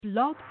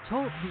Blog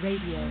Talk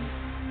Radio.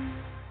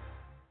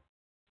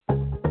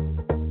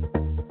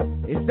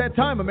 It's that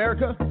time,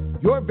 America.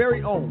 Your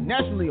very own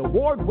nationally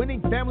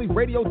award-winning family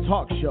radio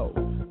talk show,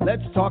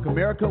 Let's Talk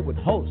America with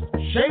host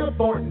Shayla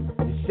Thornton,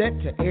 is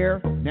set to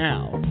air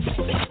now.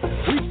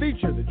 We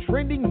feature the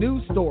trending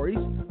news stories,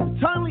 the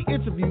timely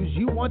interviews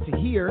you want to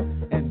hear,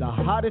 and the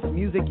hottest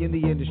music in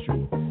the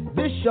industry.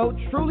 This show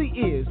truly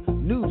is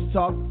news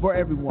talk for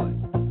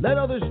everyone. Let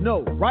others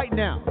know right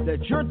now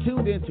that you're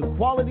tuned into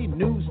quality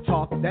news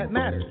talk that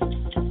matters.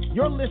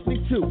 You're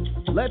listening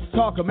to Let's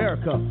Talk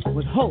America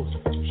with host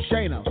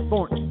Shayna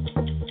Thornton.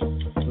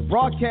 The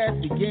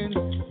broadcast begins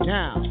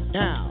now.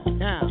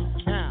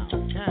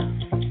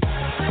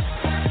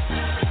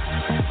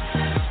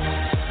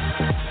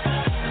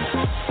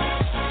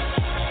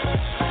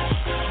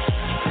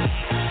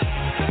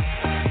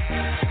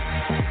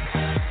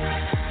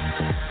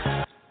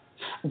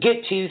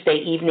 Good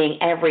Tuesday evening,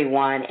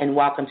 everyone, and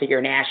welcome to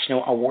your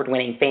national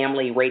award-winning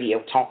family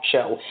radio talk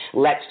show,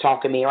 Let's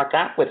Talk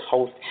America, with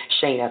host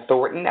Shayna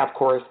Thornton. Of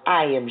course,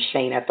 I am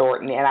Shayna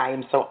Thornton, and I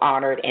am so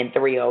honored and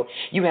thrilled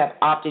you have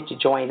opted to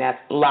join us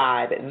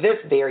live this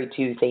very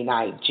Tuesday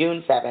night,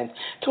 June 7th,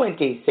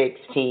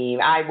 2016.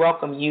 I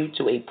welcome you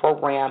to a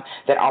program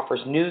that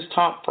offers news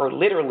talk for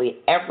literally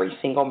every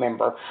single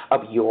member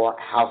of your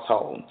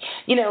household.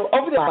 You know,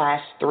 over the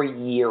last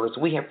 3 years,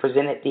 we have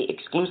presented the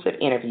exclusive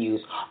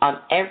interviews on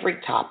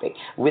every topic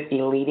with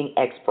the leading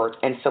experts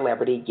and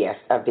celebrity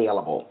guests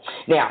available.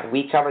 Now,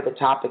 we cover the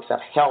topics of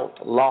health,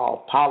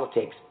 law,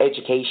 politics,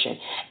 education,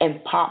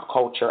 and pop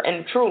culture,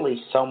 and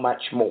truly so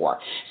much more.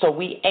 So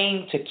we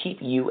aim to keep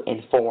you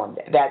informed.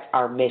 That's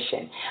our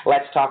mission.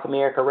 Let's Talk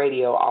America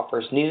Radio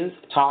offers news,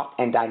 talk,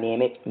 and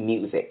dynamic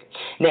music.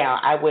 Now,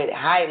 I would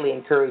highly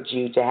encourage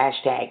you to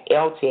hashtag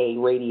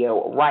LTA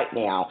Radio right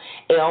now,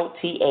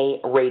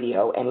 LTA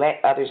Radio, and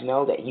let others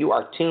know that you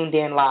are tuned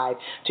in live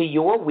to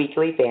your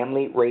weekly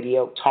family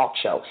radio talk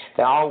show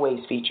that always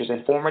features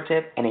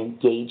informative and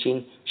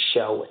engaging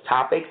show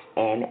topics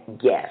and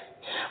guests.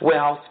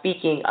 Well,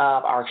 speaking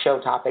of our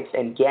show topics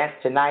and guests,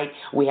 tonight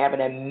we have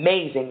an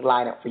amazing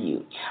lineup for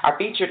you. Our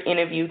featured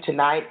interview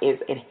tonight is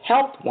a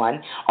health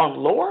one on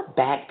lower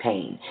back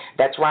pain.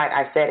 That's right,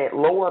 I said it,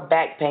 lower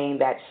back pain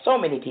that so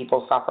many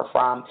people suffer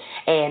from.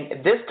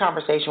 And this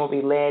conversation will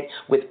be led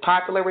with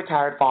popular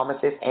retired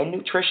pharmacist and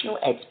nutritional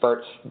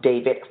expert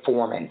David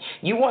Foreman.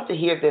 You want to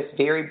hear this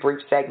very brief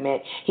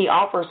segment. He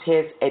offers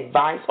his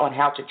advice on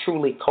how to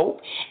truly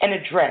cope and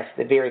address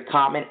the very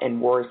common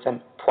and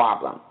worrisome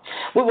problem.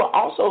 We will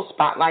also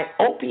spotlight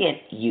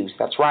opiate use.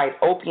 That's right,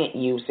 opiate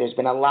use. There's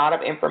been a lot of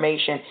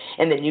information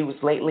in the news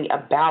lately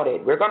about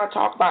it. We're going to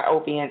talk about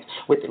opiates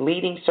with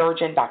leading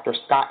surgeon Dr.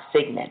 Scott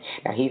Sigman.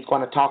 Now, he's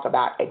going to talk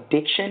about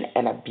addiction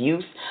and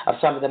abuse of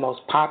some of the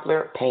most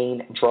popular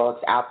pain drugs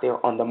out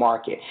there on the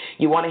market.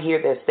 You want to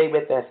hear this? Stay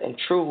with us and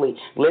truly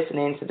listen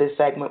into this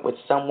segment with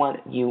someone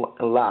you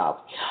love.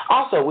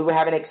 Also, we will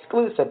have an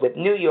exclusive with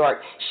New York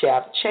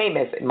chef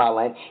Seamus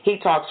Mullen. He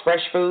talks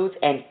fresh foods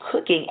and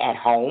cooking at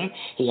home.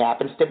 He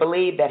happens to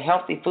believe that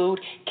healthy food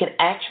can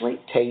actually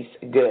taste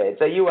good.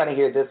 So you want to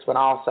hear this one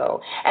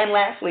also. And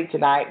lastly,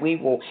 tonight we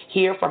will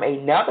hear from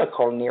another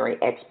culinary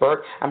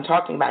expert. I'm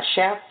talking about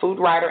chef, food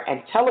writer,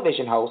 and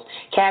television host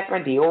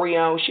Catherine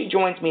Diorio. She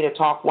joins me to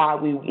talk why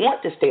we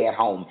want to stay at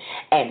home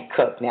and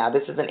cook. Now,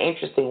 this is an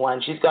interesting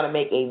one. She's going to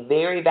make a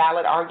very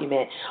valid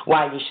argument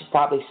why you should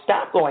probably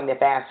stop going to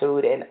fast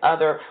food and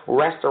other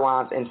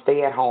restaurants and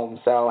stay at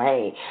home. So,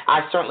 hey,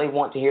 I certainly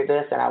want to hear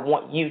this, and I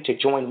want you to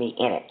join me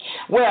in it.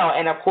 Well,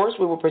 and of course,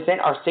 we will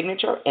present our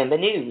signature in the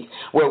news,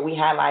 where we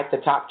highlight the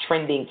top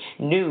trending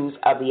news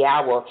of the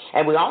hour.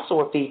 And we also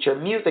will feature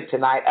music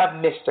tonight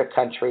of Mr.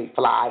 Country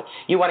Fly.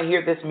 You want to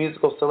hear this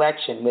musical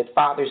selection with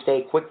Father's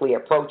Day quickly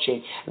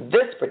approaching.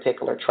 This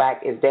particular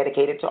track is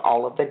dedicated to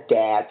all of the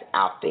dads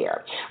out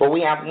there. Well,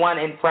 we have one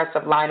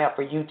impressive lineup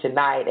for you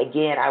tonight.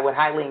 Again, I would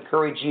highly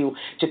encourage you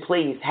to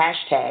please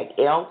hashtag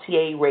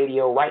LTA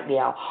Radio right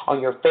now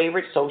on your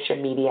favorite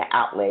social media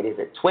outlet. Is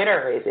it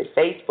Twitter? Is it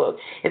Facebook?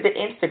 Is it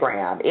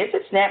Instagram? Is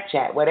it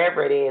Snapchat?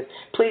 Whatever it is,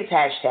 please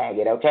hashtag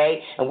it,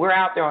 okay? And we're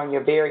out there on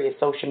your various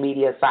social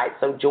media sites,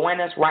 so join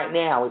us right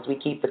now as we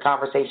keep the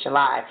conversation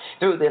live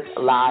through this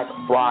live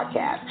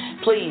broadcast.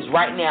 Please,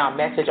 right now,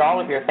 message all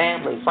of your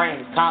family,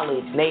 friends,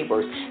 colleagues,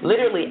 neighbors,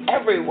 literally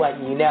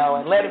everyone you know,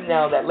 and let them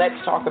know that Let's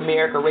Talk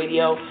America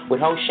Radio with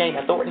host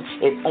Shayna Thornton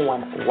is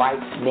on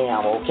right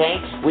now, okay?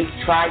 We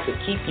try to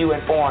keep you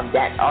informed.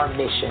 That's our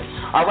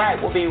mission. All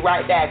right, we'll be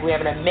right back. We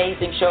have an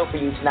amazing show for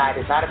you tonight.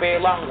 It's not a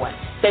very long one.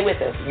 Stay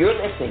with us. You're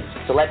listening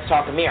to Let's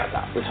Talk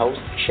America with host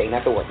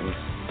Shayna Thornton.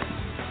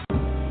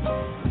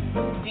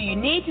 Do you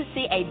need to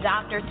see a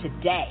doctor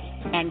today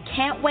and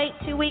can't wait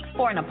 2 weeks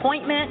for an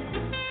appointment?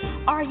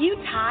 Are you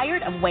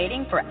tired of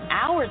waiting for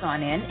hours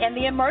on end in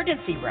the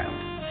emergency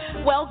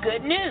room? Well,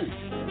 good news.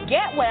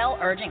 Get Well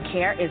Urgent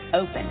Care is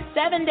open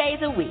 7 days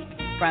a week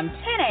from 10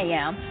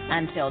 a.m.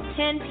 until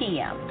 10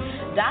 p.m.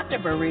 Dr.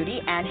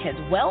 Baruti and his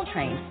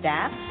well-trained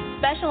staff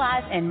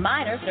specialize in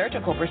minor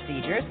surgical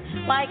procedures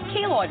like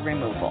keloid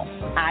removal,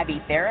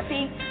 IV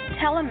therapy,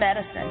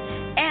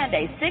 telemedicine, and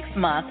a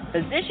 6-month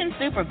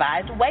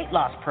physician-supervised weight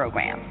loss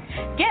program.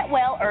 Get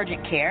Well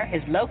Urgent Care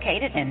is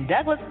located in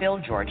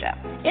Douglasville, Georgia,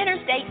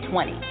 Interstate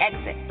 20,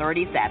 exit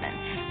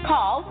 37.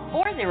 Call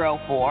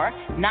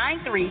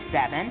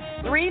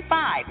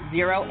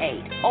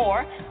 404-937-3508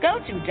 or go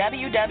to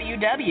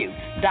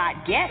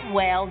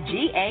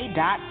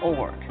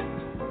www.getwellga.org.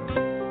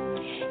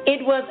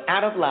 It was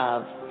Out of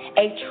Love,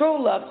 a true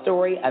love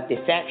story of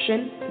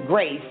deception,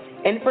 grace,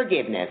 and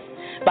forgiveness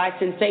by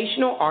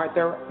sensational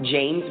author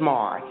James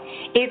Marr.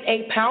 It's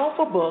a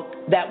powerful book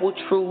that will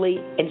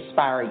truly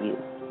inspire you.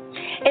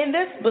 In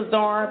this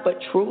bizarre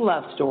but true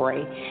love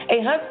story,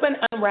 a husband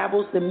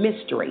unravels the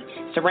mystery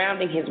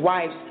surrounding his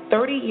wife's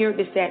 30-year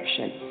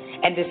deception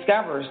and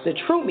discovers the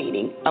true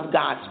meaning of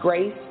God's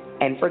grace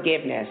and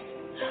forgiveness.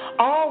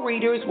 All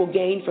readers will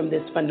gain from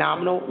this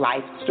phenomenal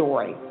life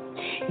story.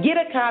 Get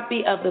a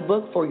copy of the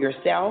book for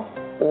yourself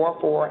or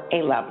for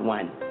a loved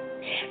one.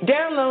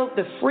 Download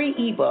the free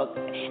ebook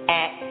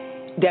at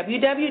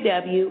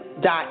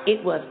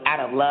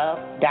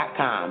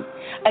www.itwasoutoflove.com.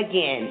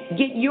 Again,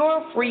 get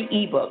your free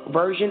ebook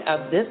version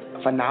of this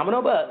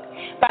phenomenal book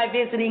by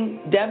visiting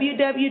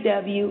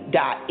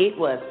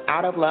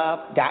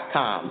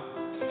www.itwasoutoflove.com.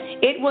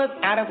 It Was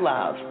Out of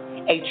Love,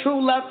 a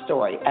true love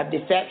story of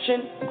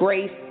deception,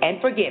 grace,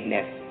 and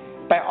forgiveness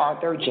by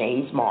author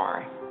James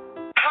Marr.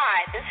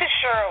 Hi, this is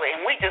Shirley,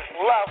 and we just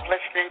love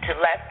listening to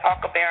Let's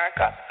Talk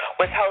America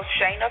with host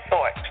Shana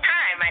Thornton.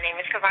 Hi, my name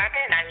is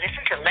Kavarga, and I listen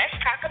to Let's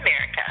Talk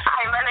America.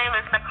 Hi, my name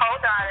is Nicole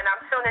Dodd, and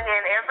I'm tuning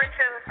in every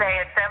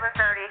Tuesday at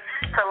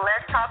 7:30 to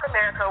Let's Talk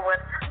America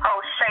with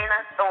host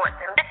Shana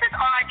Thornton. This is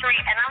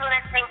Audrey, and I'm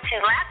listening to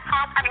Let's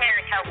Talk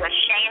America with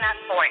Shana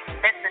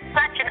Thornton. This is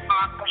such an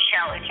awesome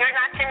show. If you're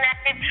not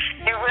connected,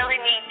 you really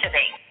need to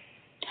be.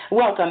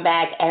 Welcome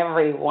back,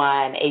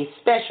 everyone. A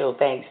special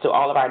thanks to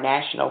all of our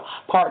national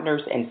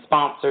partners and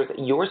sponsors.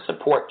 Your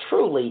support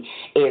truly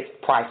is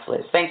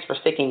priceless. Thanks for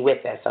sticking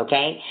with us,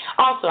 okay?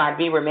 Also, I'd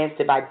be remiss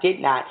if I did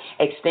not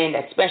extend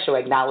a special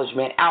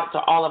acknowledgement out to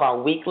all of our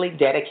weekly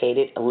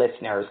dedicated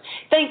listeners.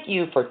 Thank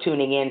you for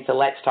tuning in to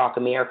Let's Talk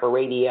America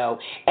Radio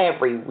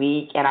every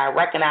week, and I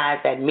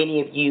recognize that many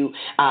of you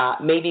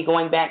may be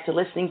going back to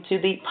listening to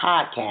the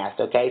podcast,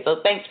 okay? So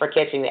thanks for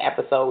catching the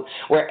episode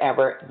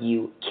wherever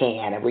you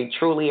can, and we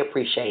truly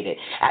appreciate it.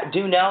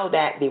 Do know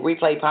that the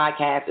replay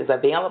podcast is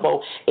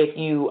available if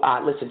you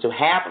listen to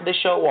half of the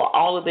show or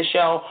all of the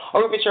show,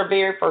 or if it's your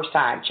very first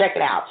time. Check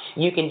it out.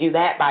 You can do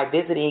that by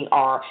visiting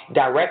our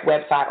direct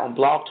website on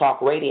Blog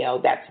Talk Radio.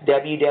 That's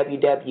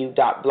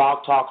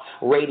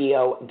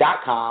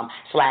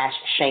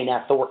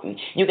www.blogtalkradio.com/Shana Thornton.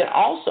 You can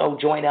also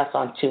join us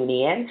on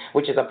TuneIn,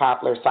 which is a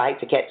popular site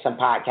to catch some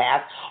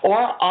podcasts,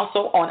 or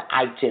also on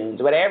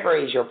iTunes. Whatever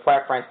is your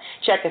preference,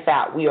 check us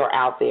out. We are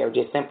out there.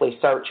 Just simply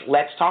search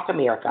Let's Talk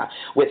America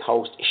with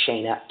host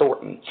Shana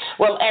Thornton.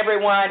 Well,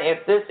 everyone,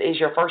 if this is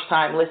your first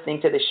time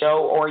listening to the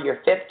show or your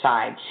fifth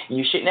time,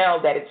 you should know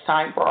that it's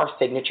time for our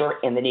signature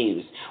in the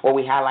news, where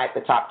we highlight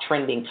the top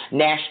trending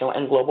national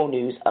and global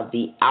news of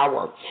the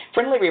hour.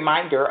 Friendly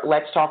reminder,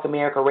 Let's Talk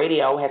America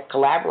Radio has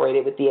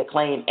collaborated with the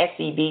acclaimed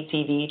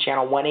SCB-TV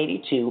Channel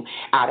 182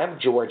 out of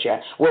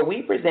Georgia, where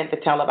we present the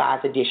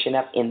televised edition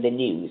of In the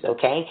News,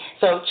 okay?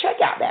 So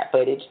check out that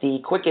footage. The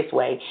quickest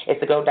way is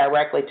to go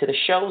directly to the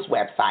show's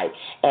website,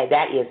 and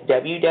that is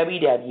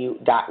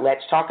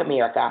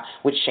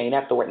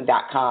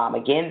www.letstalkamerica.com.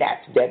 Again,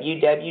 that's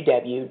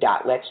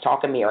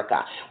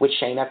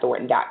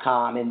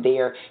www.letstalkamerica.com, and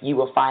there you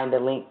will find the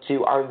link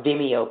to our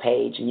Vimeo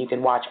page, and you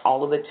can watch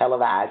all of the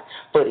televised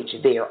footage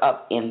there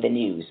up in the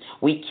news.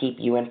 We keep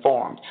you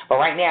informed. But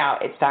right now,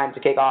 it's time to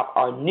kick off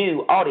our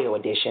new audio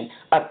edition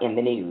of In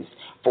the News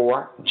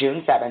for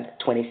June 7th,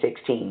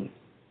 2016.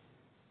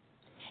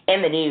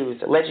 In the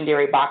news,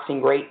 legendary boxing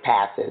great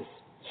passes.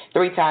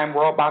 Three-time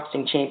world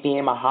boxing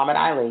champion Muhammad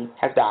Ali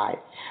has died.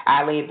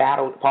 Ali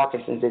battled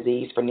Parkinson's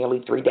disease for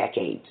nearly 3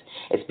 decades.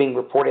 It's being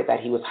reported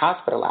that he was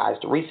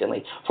hospitalized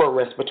recently for a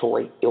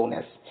respiratory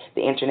illness.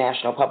 The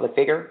international public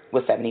figure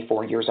was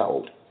 74 years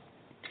old.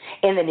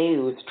 In the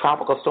news,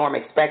 tropical storm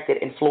expected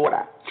in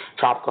Florida.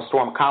 Tropical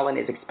storm Colin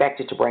is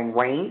expected to bring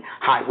rain,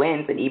 high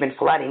winds, and even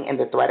flooding and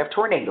the threat of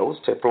tornadoes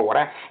to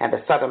Florida and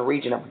the southern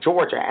region of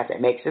Georgia as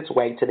it makes its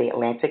way to the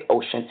Atlantic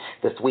Ocean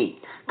this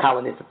week.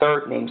 Colin is the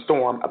third named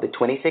storm of the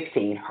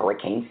 2016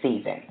 hurricane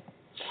season.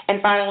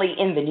 And finally,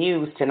 in the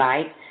news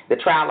tonight, the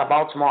trial of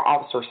Baltimore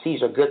officer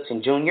Cesar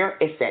Goodson Jr.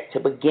 is set to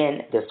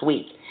begin this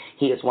week.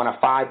 He is one of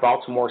 5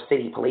 Baltimore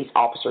City police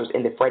officers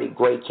in the Freddie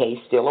Gray case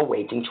still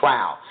awaiting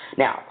trial.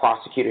 Now,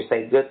 prosecutors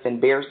say Goodson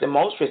bears the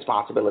most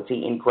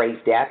responsibility in Gray's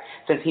death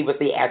since he was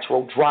the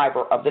actual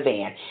driver of the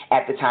van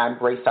at the time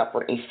Gray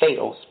suffered a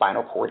fatal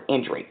spinal cord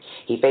injury.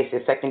 He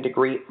faces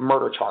second-degree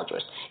murder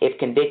charges. If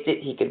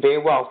convicted, he could very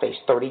well face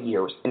 30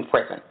 years in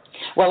prison.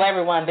 Well,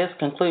 everyone, this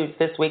concludes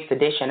this week's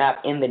edition of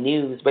In the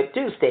News, but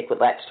do stick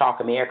with Let's Talk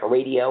America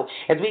Radio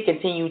as we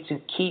continue to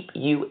keep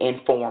you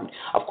informed.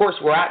 Of course,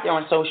 we're out there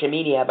on social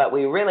media, but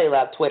we really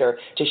love Twitter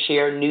to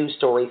share news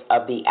stories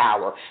of the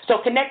hour. So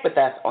connect with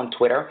us on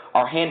Twitter.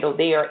 Our handle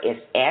there is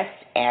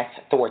SS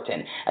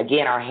Thornton.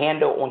 Again, our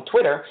handle on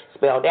Twitter,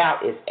 spelled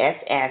out, is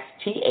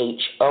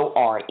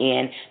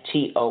SSTHORNTON.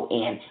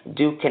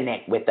 Do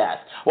connect with us.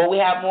 Well, we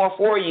have more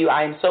for you.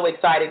 I am so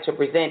excited to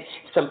present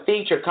some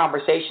featured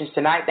conversations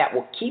tonight that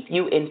will keep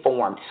you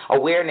informed.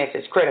 Awareness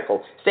is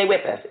critical. Stay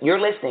with us. You're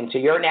listening to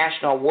your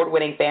national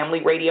award-winning family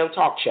radio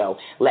talk show,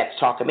 Let's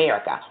Talk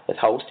America, with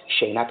host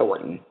Shana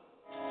Thornton.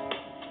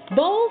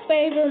 Bold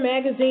Favor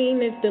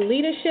Magazine is the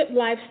leadership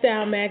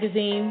lifestyle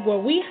magazine where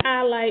we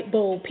highlight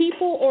bold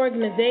people,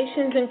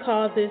 organizations, and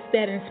causes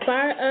that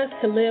inspire us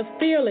to live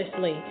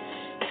fearlessly.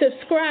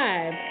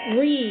 Subscribe,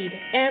 read,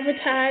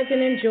 advertise,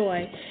 and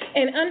enjoy,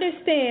 and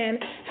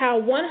understand how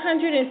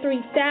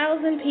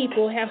 103,000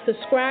 people have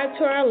subscribed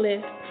to our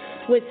list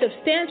with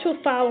substantial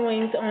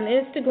followings on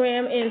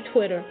Instagram and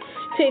Twitter.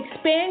 To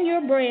expand your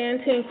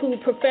brand to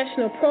include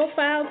professional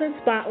profiles and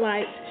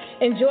spotlights,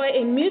 enjoy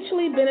a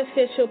mutually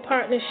beneficial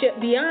partnership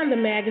beyond the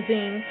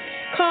magazine,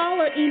 call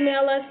or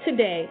email us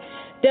today,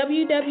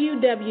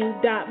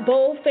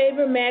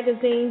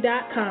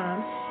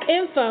 www.boldfavormagazine.com,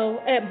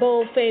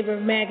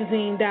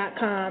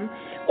 info@boldfavormagazine.com,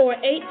 or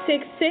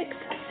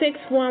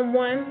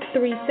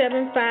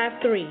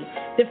 866-611-3753.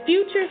 The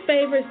future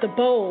favors the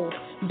bold.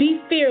 Be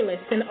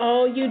fearless in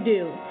all you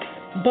do.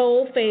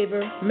 Bold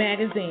Favor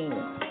Magazine.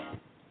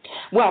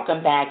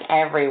 Welcome back,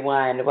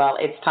 everyone. Well,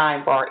 it's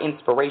time for our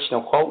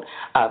inspirational quote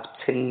of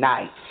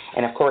tonight.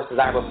 And, of course, as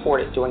I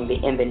reported during the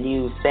In the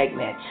News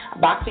segment,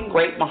 boxing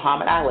great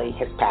Muhammad Ali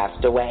has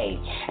passed away.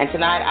 And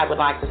tonight I would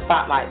like to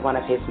spotlight one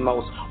of his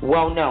most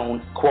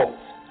well-known quotes.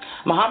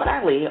 Muhammad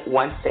Ali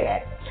once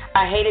said,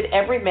 "I hated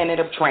every minute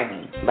of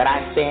training, but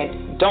I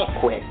said, don't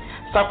quit.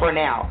 Suffer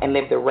now and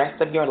live the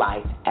rest of your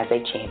life as a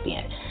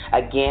champion."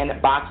 Again,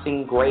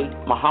 boxing great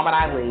Muhammad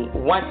Ali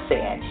once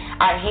said,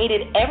 "I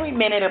hated every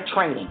minute of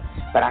training,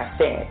 but I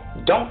said,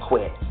 don't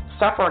quit.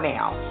 Suffer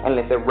now and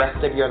live the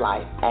rest of your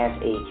life as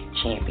a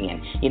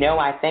champion." You know,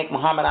 I think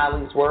Muhammad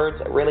Ali's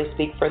words really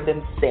speak for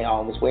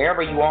themselves.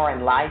 Wherever you are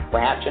in life,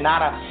 perhaps you're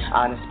not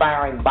an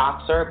aspiring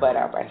boxer, but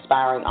an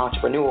aspiring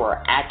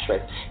entrepreneur,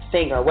 actress,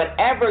 singer,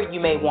 whatever you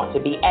may want to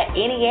be at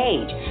any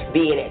age,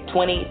 be it at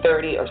 20,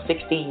 30, or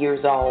 60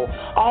 years old,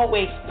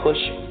 always push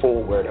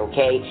forward,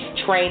 okay?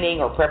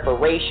 Training or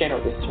preparation or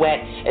the sweat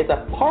is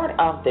a part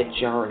of the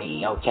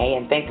journey, okay?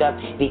 And think of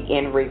the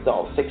end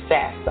result,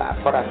 success,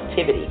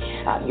 productivity,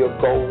 your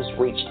goals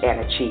reached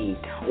and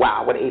achieved.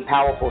 Wow, what a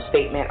powerful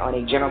statement on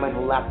a gentleman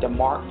who left a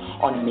mark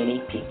on many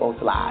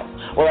people's lives.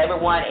 Well,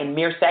 everyone, in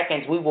mere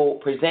seconds, we will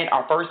present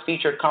our first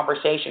featured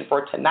conversation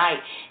for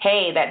tonight.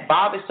 Hey, that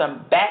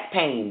bothersome back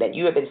pain that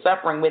you have been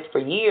suffering with for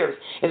years,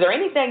 is there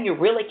anything you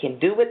really can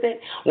do with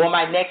it? Well,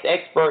 my next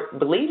expert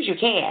believes you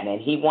can,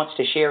 and he wants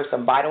to share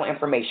some vital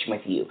information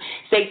with you.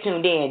 Stay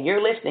tuned in.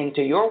 You're listening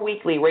to your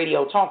weekly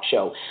radio talk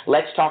show,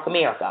 Let's Talk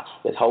America,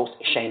 with host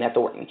Shana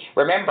Thornton.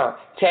 Remember,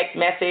 text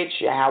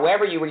message,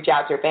 however you reach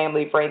out to your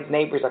family, friends,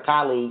 neighbors, or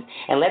colleagues,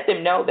 and let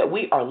them know that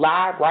we are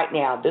live right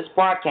now. This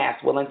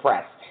broadcast will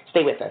impress.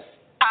 Stay with us.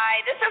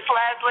 Hi, this is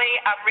Leslie.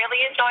 I'm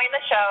really enjoying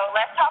the show.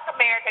 Let's Talk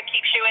America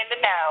keeps you in the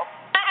know.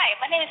 Hi,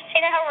 my name is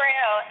Tina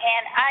Harrell,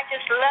 and I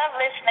just love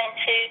listening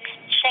to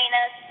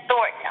Shana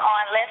Thornton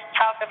on Let's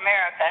Talk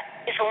America.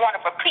 It's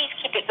wonderful. Please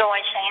keep it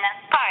going, Shana.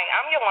 Hi,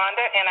 I'm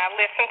Yolanda, and I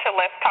listen to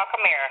Let's Talk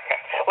America.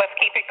 Let's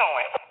keep it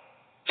going.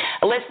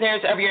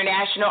 Listeners of your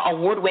national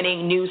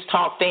award-winning news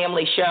talk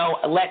family show,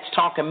 Let's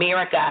Talk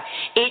America,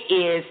 it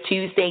is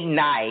Tuesday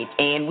night,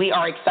 and we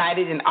are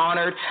excited and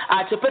honored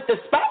to put the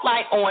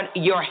spotlight on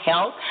your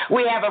health.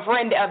 We have a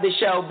friend of the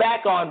show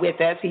back on with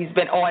us. He's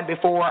been on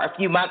before a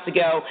few months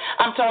ago.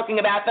 I'm talking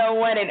about the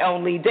one and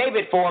only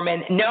David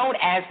Foreman, known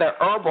as the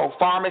Herbal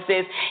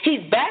Pharmacist.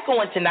 He's back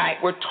on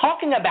tonight. We're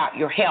talking about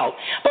your health,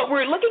 but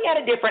we're looking at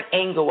a different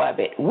angle of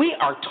it. We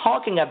are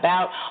talking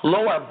about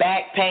lower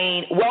back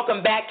pain.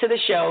 Welcome back to the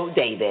show,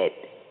 David.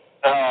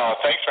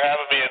 Thanks for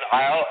having me. And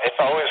it's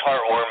always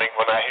heartwarming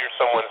when I hear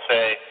someone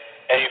say,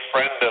 "a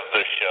friend of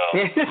the show."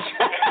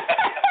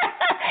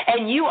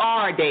 And you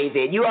are,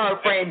 David. You are a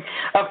friend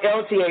of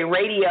LTA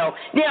Radio.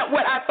 Now,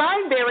 what I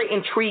find very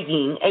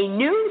intriguing, a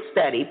new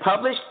study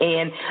published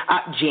in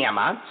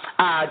JAMA,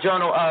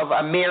 Journal of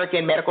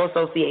American Medical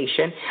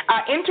Association,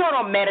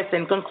 Internal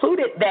Medicine,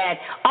 concluded that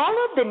all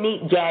of the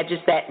neat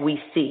gadgets that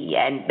we see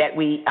and that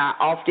we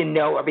often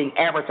know are being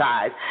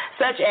advertised,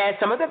 such as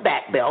some of the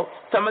back belts,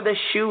 some of the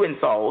shoe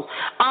insoles,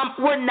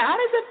 were not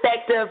as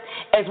effective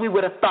as we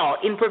would have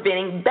thought in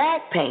preventing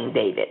back pain,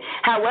 David.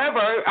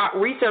 However,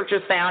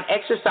 researchers found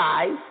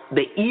exercise,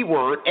 the E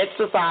word,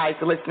 exercise,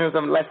 listeners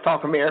of Let's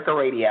Talk America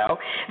Radio,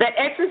 that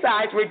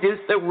exercise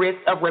reduced the risk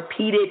of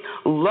repeated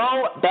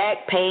low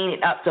back pain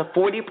in up to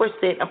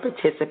 40% of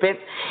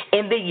participants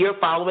in the year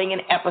following an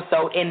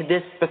episode in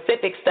this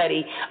specific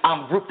study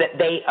group that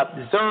they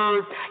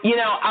observed. You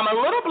know, I'm a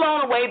little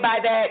blown away by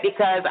that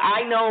because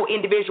I know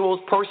individuals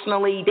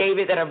personally,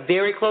 David, that are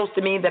very close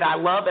to me that I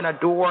love and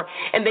adore,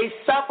 and they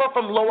suffer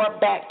from lower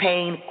back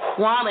pain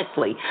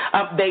chronically.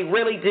 They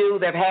really do.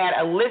 They've had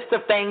a list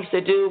of things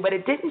to do, but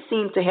it didn't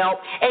seem to help,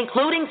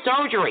 including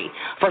surgery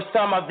for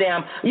some of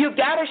them. You've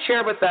got to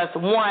share with us,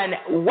 one,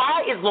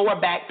 why is lower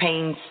back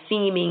pain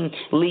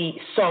seemingly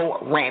so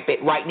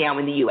rampant right now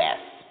in the U.S.?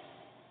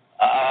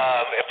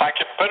 If I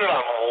could put it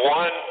on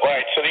one,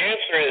 right, so the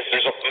answer is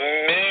there's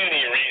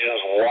many reasons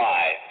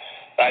why.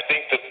 I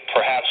think that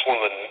perhaps one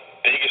of the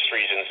biggest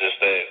reasons is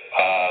that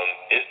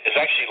is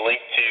actually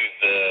linked to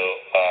the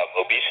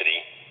obesity.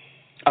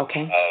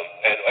 Okay.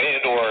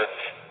 And or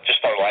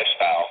just our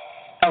lifestyle.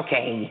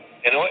 Okay.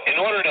 In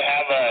order to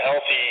have a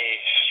healthy,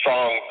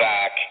 strong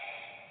back,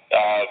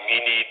 you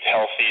need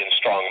healthy and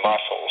strong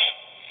muscles.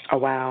 Oh,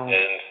 wow.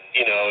 And,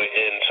 you know,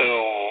 and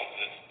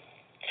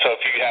so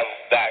if you have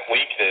that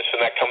weakness, and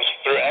that comes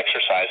through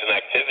exercise and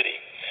activity,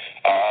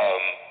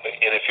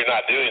 and if you're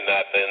not doing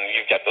that, then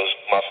you've got those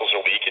muscles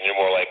are weak and you're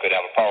more likely to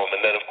have a problem.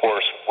 And then, of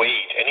course,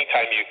 weight.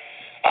 Anytime you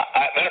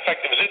matter of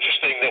fact, it was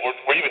interesting that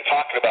we're even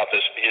talking about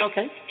this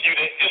because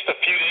just a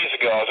few days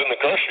ago, I was in the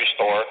grocery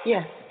store,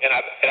 and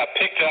I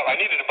picked up. I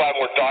needed to buy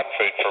more dog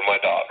food for my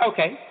dog.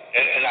 Okay.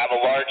 And I have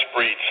a large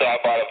breed, so I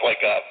bought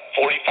like a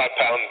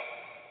 45-pound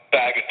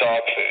bag of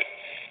dog food,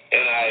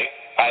 and I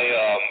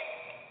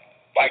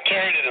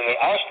carried it.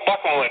 I was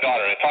walking with my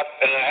daughter, and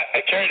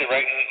I carried it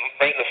right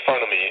in the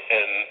front of me,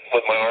 and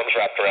with my arms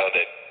wrapped around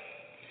it.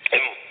 And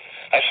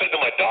I said to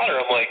my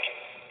daughter, I'm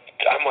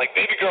like,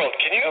 baby girl,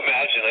 can you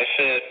imagine? I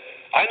said,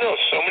 I know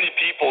so many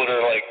people that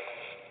are like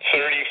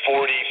 30,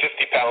 40,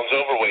 50 pounds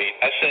overweight.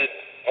 I said,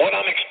 what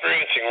I'm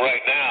experiencing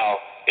right now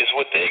is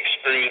what they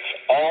experience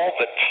all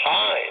the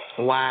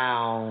time.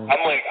 Wow.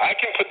 I'm like, I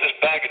can put this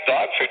bag of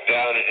dog food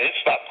down, and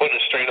it's not putting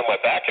a strain on my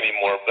back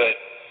anymore. But,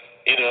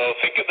 you know,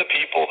 think of the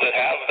people that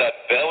have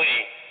that belly,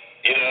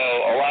 you know,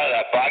 a lot of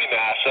that body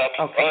mass up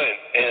front,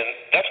 and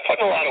that's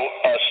putting a lot of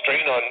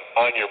strain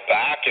on your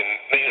back, and,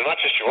 you know,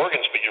 not just your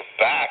organs, but your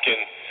back.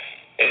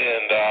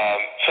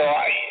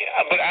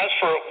 But as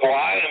for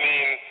why, I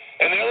mean,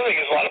 and the other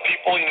thing is a lot of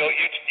people, you know,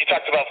 you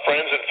talked about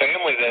friends and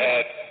family that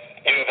had,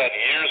 you know, have had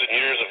years and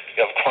years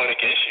of chronic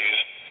issues.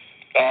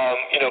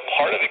 You know,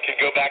 part of it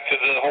could go back to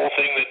the whole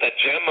thing that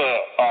Gemma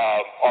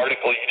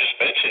article you just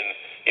mentioned.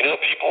 You know,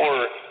 people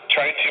were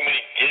trying too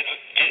many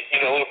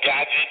little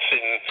gadgets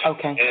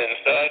and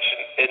such,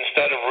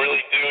 instead of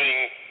really doing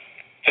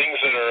things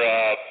that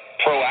are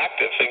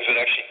proactive, things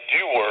that actually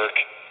do work.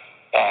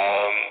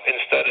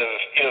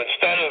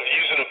 Instead of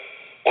using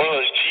one of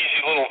those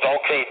cheesy little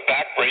Velcro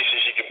back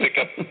braces you can pick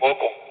up at the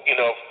local, you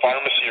know,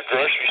 pharmacy or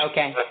grocery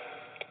store.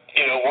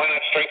 You know, why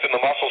not strengthen the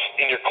muscles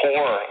in your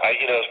core?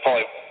 Is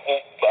probably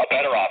a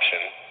better option.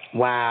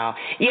 Wow.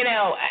 You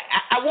know,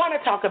 I want to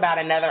talk about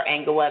another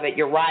angle of it.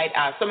 You're right.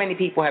 So many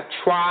people have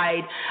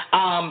tried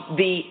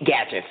the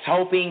gadgets,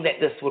 hoping that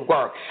this would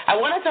work. I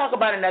want to talk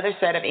about another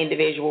set of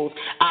individuals,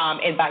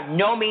 and by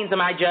no means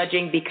am I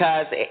judging,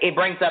 because it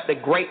brings up the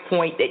great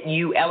point that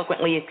you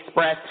eloquently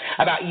expressed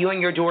about you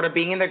and your daughter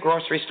being in the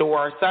grocery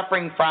store,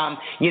 suffering from,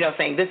 you know,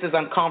 saying this is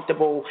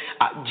uncomfortable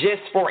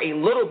just for a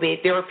little bit.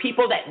 There are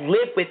people that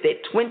live with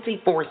it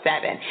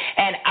 24/7.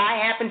 And I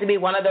happen to be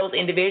one of those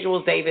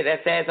individuals, David,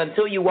 that says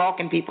until you walk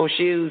in people's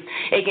shoes,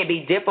 it can be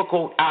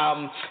difficult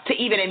to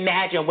even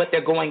imagine what they're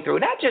going through,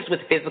 not just with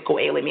physical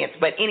ailments,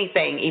 but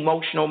anything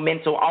emotional,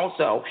 mental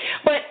also.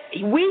 But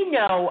we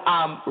know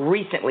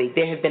recently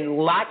there have been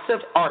lots of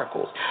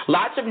articles,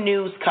 lots of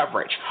news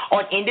coverage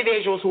on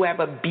individuals who have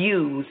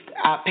abused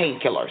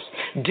painkillers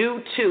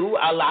due to,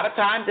 a lot of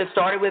times it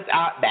started with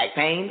back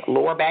pain,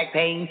 lower back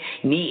pain,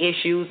 knee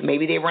issues,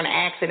 maybe they were in an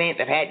accident,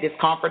 they've had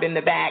discomfort in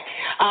the back,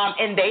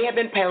 and they have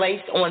been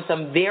placed on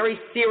some very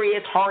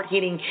serious,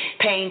 hard-hitting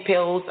pain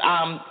pills.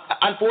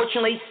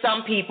 Unfortunately,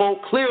 some people,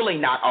 clearly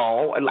not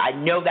all, I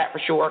know that for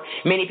sure,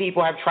 many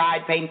people have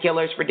tried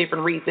painkillers for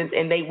different reasons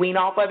and they wean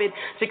off of it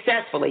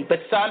successfully. But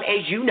some,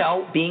 as you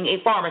know, being a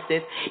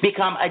pharmacist,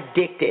 become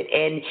addicted.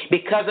 And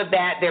because of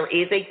that, there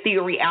is a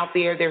theory out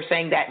there. They're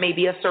saying that may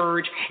be a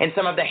surge in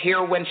some of the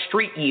heroin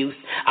street use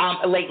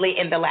lately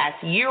in the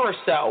last year or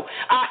so.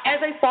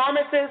 As a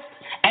pharmacist,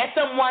 as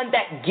someone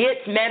that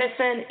gets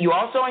medicine, you're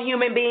also a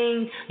human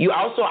being. You're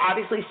also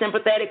obviously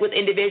sympathetic with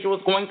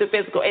individuals going through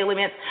physical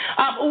ailments.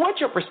 What's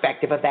your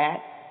perspective of that?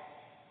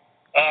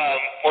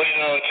 Well, you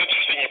know, it's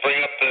interesting you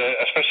bring up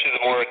especially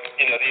the more,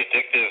 you know, the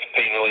addictive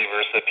pain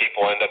relievers that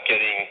people end up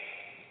getting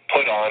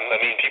put on. I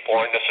mean, people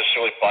aren't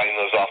necessarily buying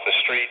those off the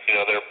street. You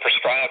know, they're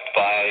prescribed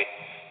by,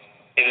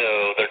 you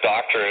know, their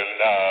doctor. And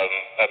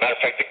as a matter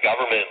of fact, the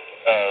government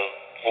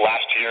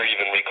last year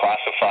even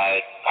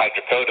reclassified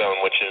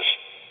hydrocodone, which is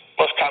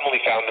most commonly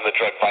found in the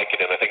drug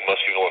Vicodin. I think most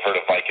people have heard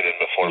of Vicodin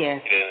before.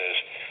 Yes.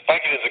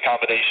 Vicodin is a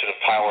combination of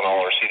Tylenol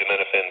or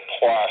acetaminophen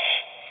plus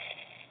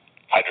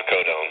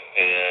hydrocodone.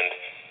 And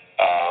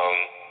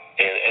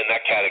in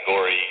that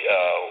category,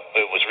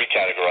 it was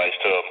recategorized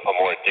to a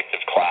more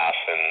addictive class,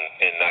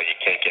 and now you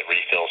can't get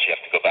refills. You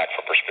have to go back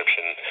for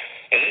prescription.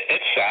 And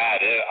it's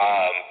sad.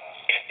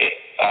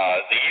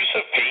 The use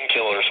of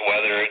painkillers,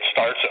 whether it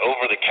starts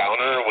over the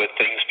counter with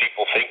things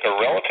people think are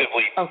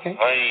relatively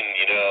benign,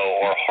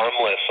 or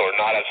harmless or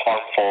not as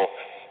harmful,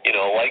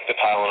 like the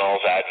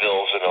Tylenols,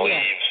 Advils, and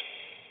Aleve.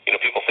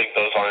 People think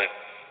those aren't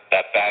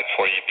that bad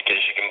for you because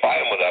you can buy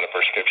them without a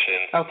prescription.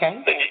 Okay.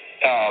 Then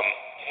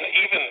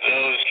even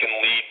those can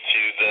lead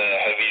to the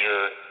heavier,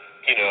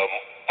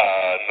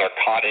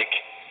 narcotic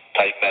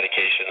type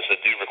medications that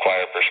do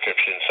require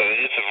prescription. So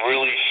it's a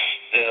really,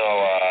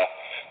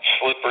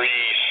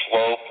 slippery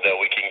slope that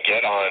we can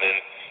get on, and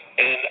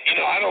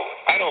I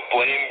don't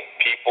blame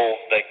people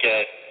that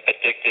get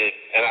addicted.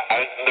 And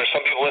there's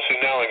some people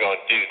listening now and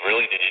going, "Dude,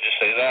 really? Did you just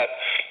say that?"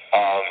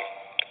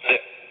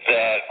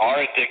 That are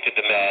addicted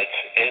to meds,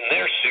 and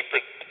they're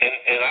super.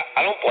 And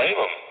I don't blame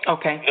them.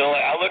 Okay.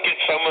 I look at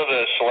some of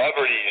the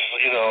celebrities,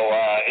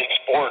 in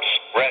sports,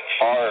 Brett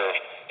Favre,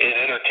 in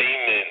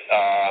entertainment.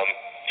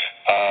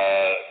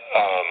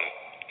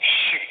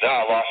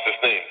 I lost his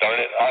name. Darn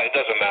it. It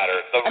doesn't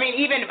matter.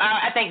 Even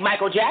I think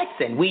Michael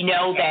Jackson. We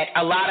know that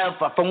a lot of,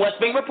 from what's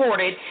being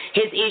reported,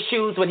 his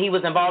issues when he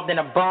was involved in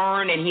a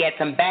burn and he had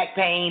some back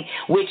pain,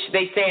 which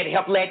they said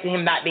led to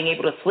him not being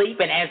able to sleep.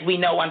 And as we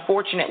know,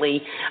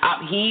 unfortunately,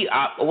 he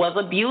was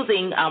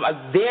abusing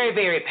a very,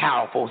 very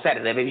powerful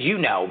sedative, as you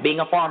know, being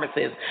a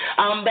pharmacist,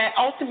 that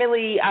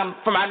ultimately,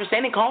 from my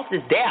understanding, caused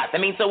his death.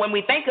 So when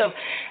we think of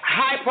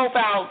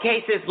high-profile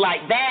cases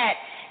like that,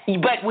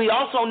 but we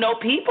also know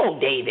people,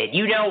 David,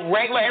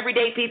 regular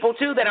everyday people,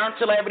 too, that aren't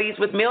celebrities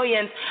with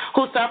millions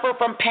who suffer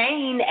from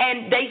pain,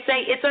 and they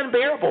say it's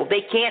unbearable.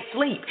 They can't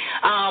sleep.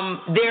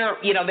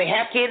 They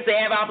have kids, they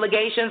have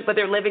obligations, but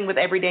they're living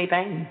with everyday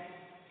pain.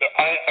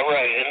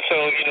 Right. And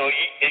so,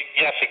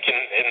 yes, it can,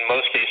 in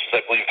most cases,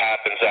 I believe,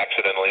 happens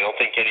accidentally. I don't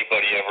think the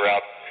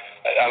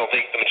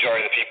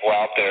majority of the people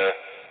out there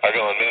are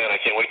going, man, I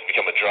can't wait to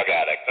become a drug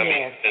addict.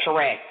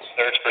 Correct.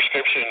 Whether it's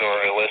prescription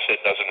or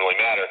illicit, doesn't really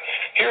matter.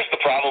 Here's the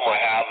problem I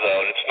have,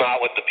 though. It's not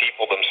with the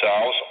people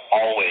themselves,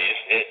 always.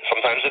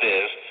 Sometimes it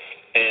is.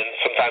 And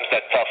sometimes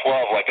that tough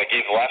love, like I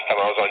gave the last time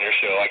I was on your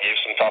show, I gave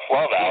some tough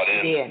love out. Yes,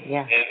 you did,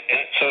 yeah.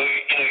 And so,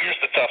 here's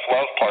the tough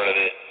love part of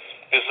it,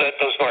 is that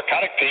those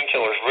narcotic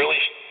painkillers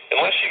really,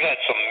 unless you've had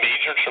some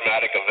major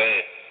traumatic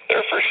event,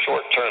 they're for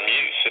short-term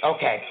use.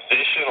 Okay. The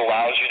physician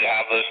allows you to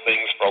have those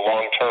things for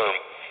long term,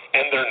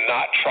 and they're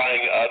not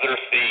trying other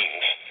things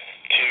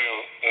to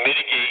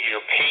mitigate your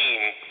pain,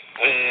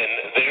 then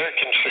they're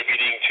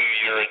contributing to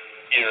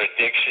your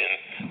addiction.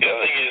 The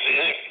other thing is,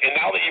 and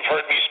now that you've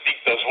heard me speak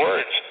those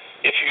words,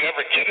 if you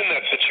ever get in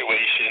that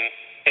situation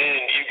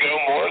and you go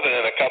more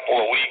than a couple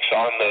of weeks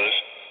on those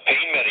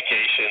pain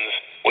medications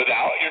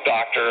without your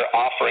doctor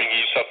offering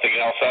you something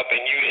else up,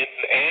 and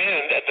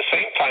at the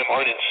same time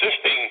aren't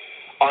insisting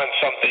on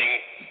something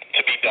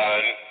to be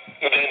done,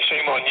 then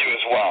shame on you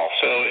as well.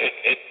 So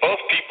both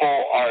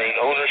people are in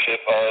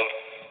ownership of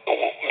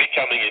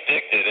becoming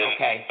addicted.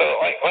 And so,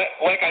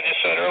 like I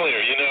just said earlier,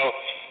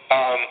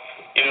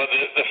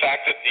 the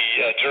fact that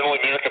the Journal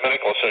of the American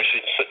Medical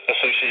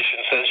Association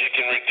says you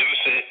can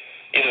reduce it,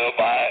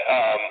 by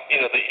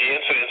the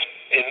incidence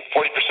in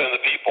 40% of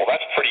the people,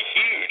 that's pretty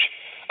huge.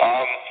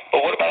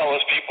 But what about all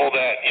those people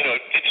that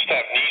did just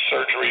have knee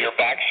surgery or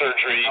back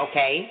surgery?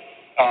 Okay.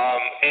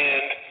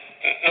 And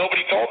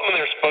nobody told them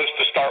they're supposed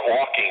to start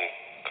walking,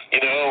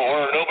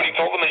 or nobody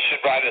told them they should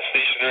ride a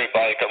stationary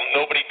bike, or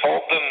nobody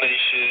told them they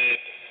should,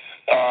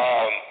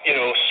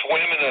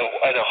 swim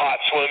in a hot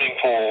swimming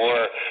pool,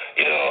 or,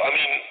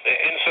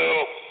 and so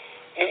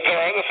there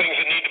are other things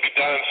that need to be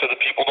done so that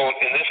people don't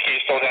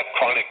have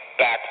chronic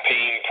back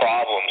pain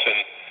problems,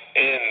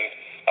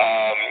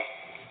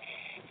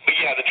 but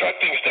yeah, the drug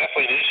thing is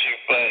definitely an issue,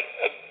 but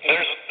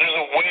there's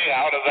a way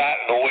out of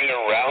that and a way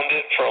around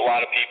it for a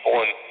lot of people,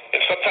 and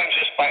sometimes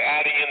just by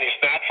adding in these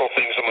natural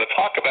things I'm going to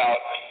talk about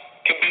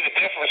can be the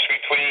difference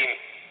between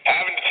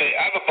having to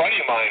I have a buddy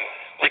of mine,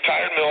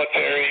 retired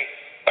military,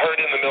 hurt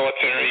in the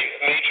military,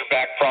 major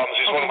back problems.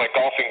 He's one of my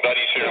golfing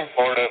buddies here in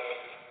Florida,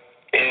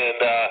 and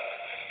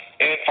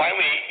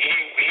finally he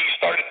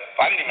started,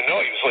 I didn't even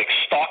know, he was like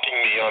stalking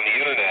me on the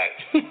internet.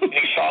 And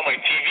he saw my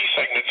TV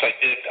segments I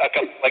did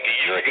a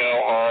year ago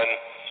on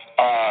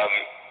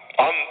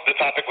the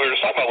topic we were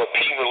just talking about with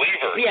pain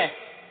reliever. Yes.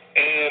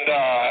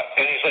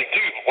 And he's like,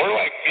 dude, where do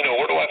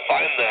I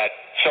find that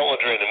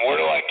Celadrin, and where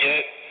do I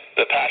get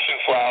the passion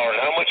flower,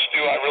 and how much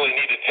do I really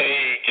need to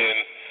take, and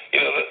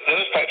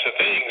those types of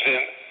things.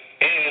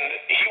 And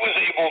he was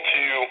able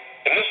to,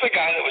 and this is a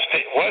guy that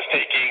was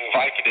taking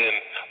Vicodin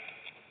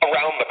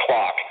around the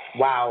clock.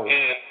 Wow.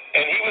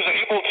 And he was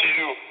able to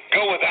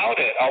go without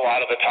it a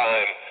lot of the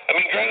time.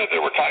 Granted,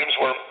 there were times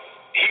where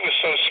he was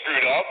so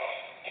screwed up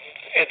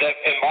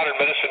and modern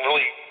medicine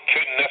really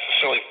couldn't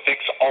necessarily fix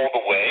all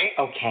the way.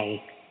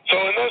 Okay. So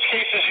in those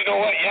cases, you know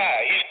what? Yeah,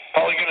 he's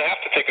probably going to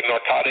have to take a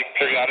narcotic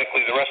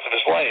periodically the rest of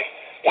his life.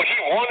 What he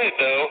wanted,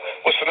 though,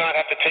 was to not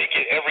have to take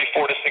it every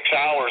 4 to 6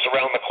 hours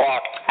around the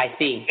clock. I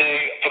see.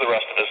 For the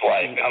rest of his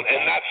life. Okay.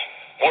 And that's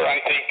where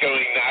I think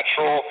going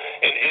natural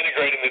and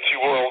integrating the two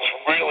worlds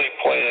really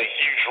play a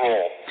huge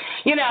role.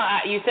 You know,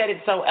 you said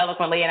it so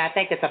eloquently, and I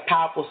think it's a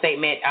powerful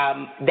statement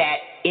that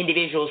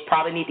individuals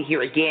probably need to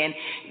hear again,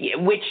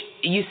 which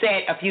you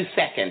said a few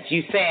seconds.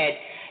 You said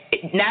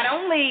not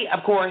only,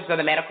 of course, do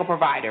the medical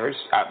providers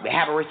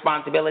have a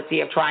responsibility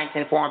of trying to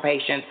inform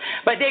patients,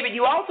 but, David,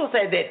 you also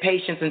said that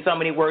patients, in so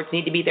many words,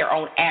 need to be their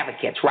own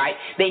advocates, right?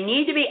 They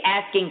need to be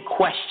asking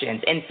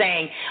questions and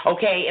saying,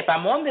 okay, if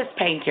I'm on this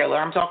painkiller,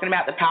 I'm talking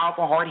about the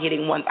powerful,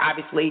 hard-hitting ones.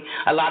 Obviously,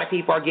 a lot of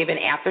people are given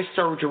after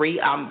surgery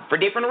for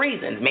different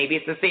reasons. Maybe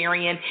it's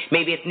cesarean,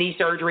 maybe it's knee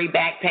surgery,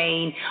 back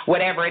pain,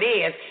 whatever it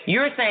is.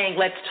 You're saying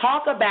let's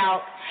talk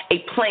about a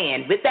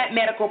plan with that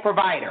medical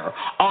provider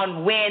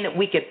on when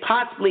we could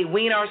possibly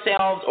wean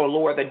ourselves or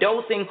lower the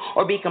dosing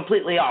or be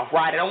completely off,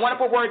 right? I don't want to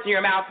put words in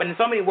your mouth, but in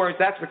so many words,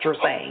 that's what you're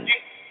saying.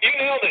 You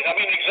nailed it. I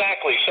mean,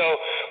 exactly. So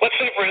let's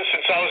say, for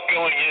instance, I was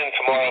going in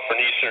tomorrow for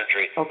knee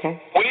surgery. Okay.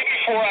 Way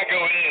before I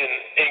go in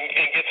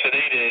and get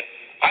sedated,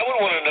 I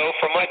would want to know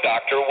from my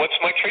doctor, what's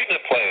my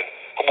treatment plan?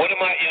 What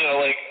am I,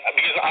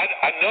 because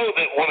I know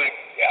that when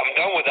I'm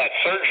done with that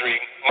surgery,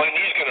 my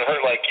knee's going to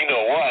hurt like you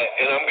know what,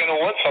 and I'm going to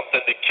want something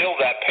to kill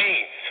that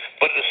pain.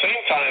 But at the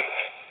same time,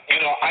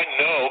 I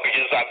know,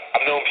 because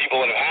I've known people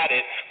that have had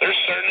it, there's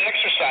certain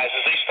exercises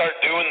they start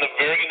doing the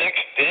very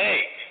next day.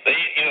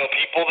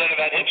 People that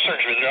have had hip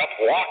surgery, they're up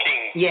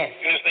walking. Yes.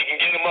 As soon as they can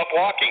get them up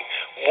walking.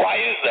 Why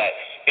is that?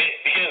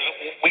 Because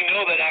we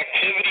know that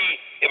activity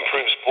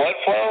improves blood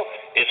flow,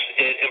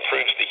 it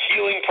improves the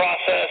healing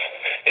process,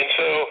 and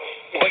so,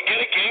 but get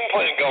a game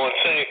plan going.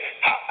 Say,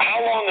 how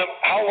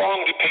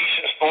long do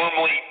patients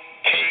normally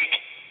take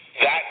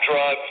that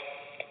drug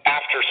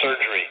after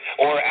surgery,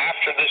 or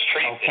after this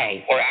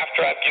treatment, or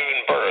after I've given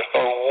birth,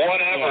 or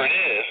whatever it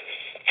is?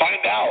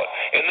 Find out,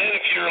 and then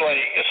if you're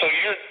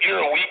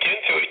you're a week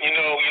into it, you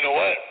know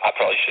what?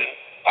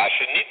 I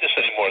shouldn't need this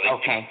anymore.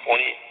 Okay.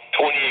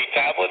 28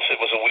 tablets. It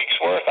was a week's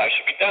worth. I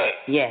should be done.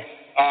 Yes.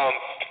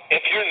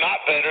 If you're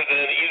not better,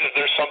 then either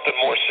there's something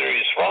more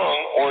serious wrong,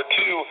 or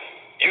two,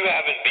 you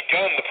haven't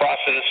begun the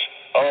process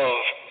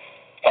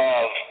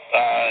of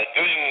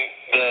doing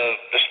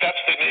the steps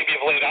that maybe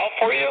have laid out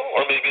for you,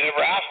 or maybe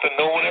never asked and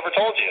no one ever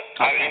told you.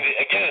 Okay. I mean,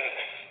 again,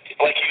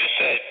 like you just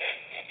said,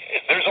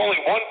 there's only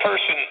one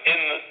person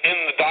in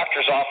the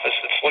doctor's office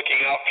that's looking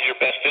out for your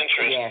best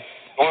interest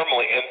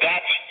normally, and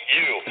that's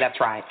you. That's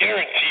right.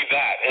 Guarantee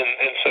that.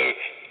 And so,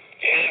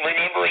 and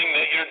remembering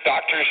that your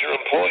doctor is your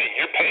employee,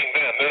 you're paying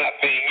them, they're not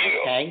paying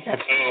you.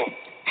 Okay.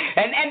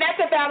 And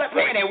that's a valid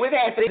point. And we've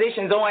had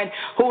physicians on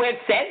who have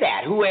said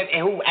that,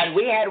 and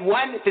we had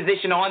one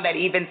physician on that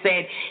even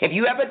said, if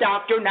you have a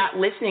doctor not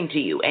listening to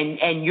you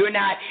and you're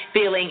not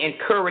feeling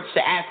encouraged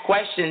to ask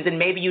questions, then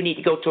maybe you need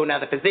to go to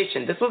another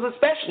physician. This was a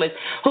specialist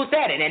who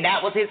said it, and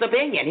that was his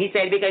opinion. He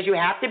said, because you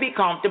have to be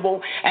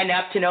comfortable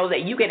enough to know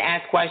that you can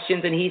ask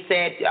questions, and he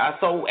said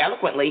so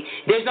eloquently,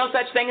 there's no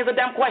such thing as a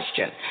dumb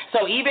question.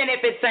 So even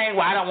if it's saying,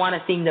 well, I don't want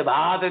to seem to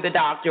bother the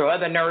doctor or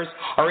the nurse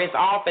or his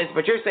office,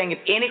 but you're saying if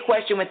any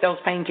question with those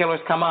painkillers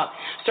come up,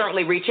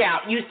 certainly reach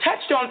out. You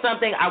touched on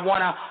something I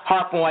want to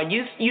harp on.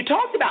 You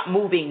talked about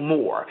moving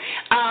more.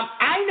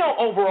 I know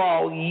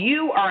overall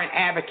you are an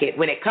advocate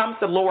when it comes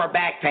to lower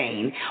back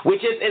pain,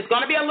 which is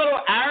going to be a little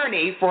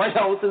irony for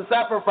those who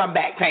suffer from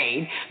back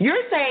pain.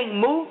 You're saying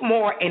move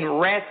more and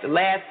rest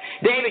less.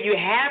 David, you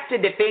have to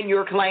defend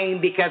your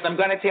claim, because I'm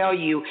going to tell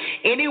you,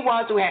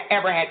 anyone who has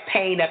ever had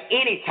pain of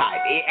any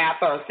type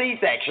after a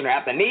C-section or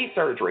after knee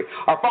surgery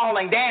or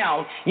falling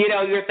down,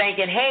 you're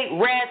thinking, hey,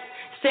 rest,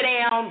 sit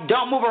down,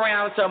 don't move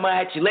around so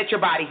much, let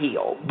your body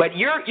heal. But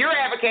you're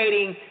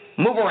advocating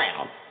move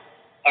around.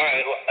 All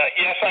right.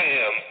 Yes, I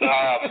am.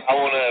 I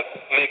want to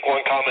make one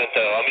comment,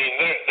 though. I mean,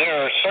 there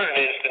are certain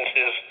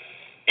instances,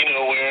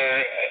 where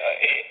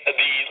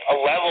a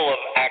level of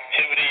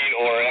activity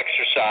or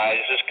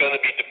exercise is going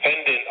to be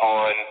dependent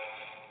on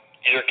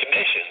your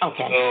condition.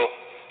 Okay. So,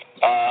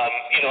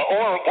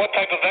 or what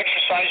type of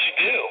exercise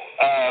you do.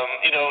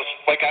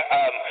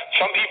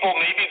 Some people,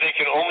 maybe they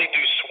can only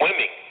do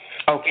swimming.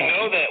 Okay.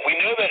 We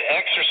know that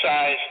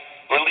exercise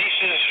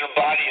releases your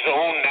body's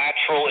own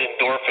natural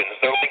endorphins.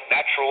 They're like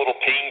natural little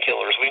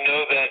painkillers. We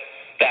know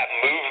that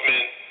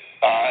movement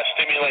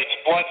stimulates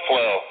blood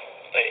flow.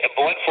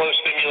 Blood flow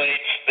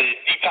stimulates the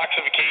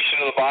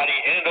detoxification of the body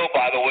and, oh,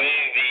 by the way,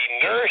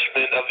 the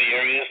nourishment of the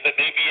areas that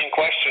may be in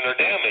question or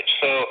damaged.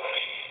 So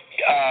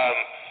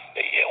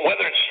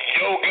whether it's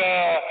yoga,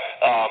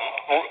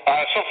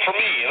 so for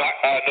me,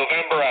 in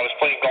November I was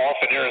playing golf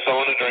in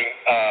Arizona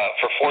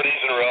for 4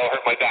 days in a row. I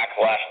hurt my back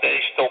the last day,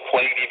 still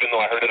played even though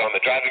I hurt it on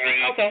the driving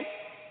range. Okay.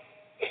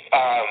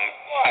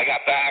 I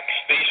got back,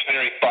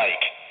 stationary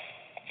bike,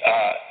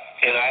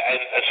 and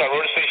so I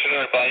rode a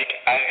stationary bike,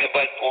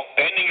 but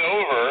bending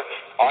over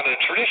on a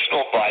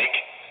traditional bike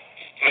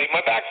made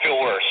my back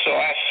feel worse. So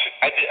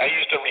I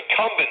used a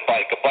recumbent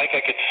bike, a bike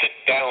I could sit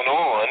down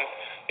on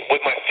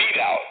with my feet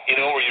out,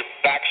 where your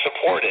back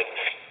supported,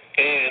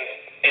 and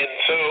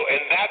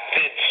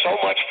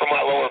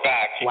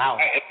wow.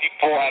 And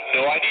people have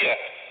no idea.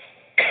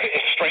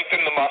 It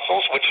strengthens the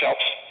muscles, which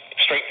helps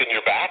strengthen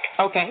your back.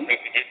 Okay.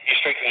 You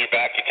strengthen your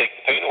back, you take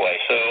the pain away.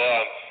 So.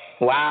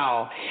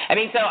 Wow. I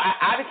mean, so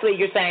obviously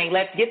you're saying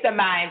let's get the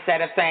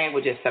mindset of saying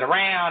we'll just sit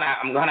around.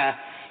 I'm gonna.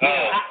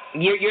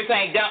 You're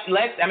saying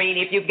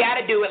if you've got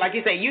to do it, like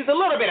you say, use a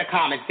little bit of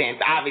common sense,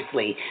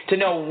 obviously, to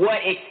know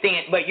what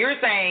extent. But you're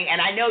saying, and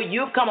I know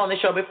you've come on the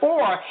show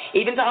before,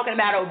 even talking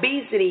about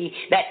obesity,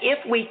 that if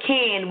we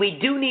can, we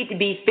do need to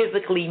be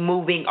physically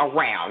moving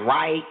around,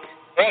 right?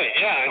 Right,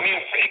 yeah. I mean,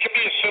 it could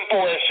be as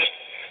simple as just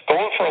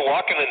going for a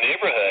walk in the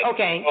neighborhood.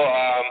 Okay.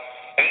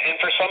 And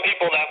for some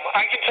people, that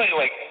I can tell you,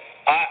 like,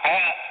 I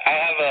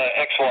have an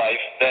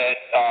ex-wife that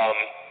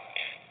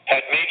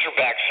had major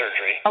back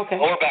surgery,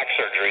 lower back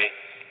surgery,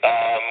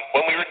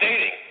 when we were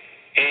dating.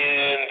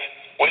 And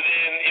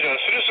within,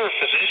 as soon as her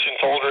physician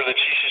told her that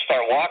she should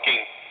start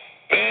walking,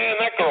 man,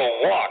 that girl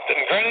walked. And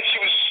granted, she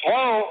was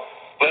slow,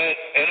 but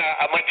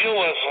my deal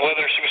was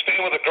whether she was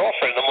staying with a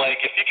girlfriend. I'm like,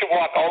 if you could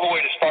walk all the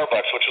way to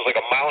Starbucks, which was like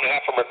a mile and a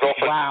half from her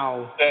girlfriend,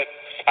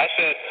 I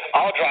said,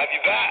 I'll drive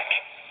you back.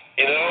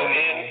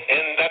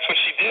 And that's what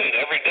she did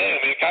every day. I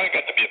mean, it kind of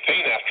got to be a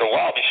pain after a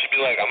while, but she'd be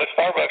like, I'm at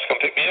Starbucks,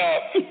 come pick me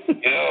up, and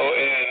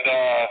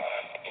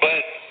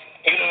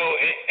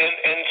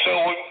so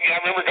I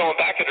remember going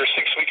back at her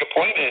 6-week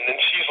appointment, and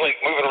she's like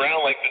moving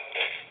around like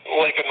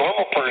a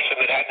normal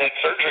person that hadn't had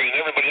surgery, and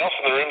everybody else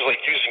in the room is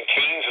like using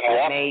canes and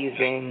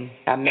walking.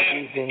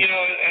 Amazing.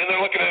 And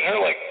they're looking at her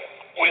like,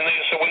 when they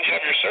said, when did you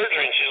have your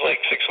surgery? And she's like,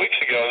 6 weeks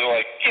ago. And they're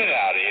like, get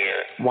out of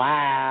here.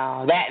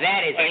 Wow. That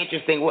is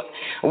interesting.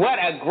 What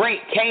a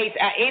great case.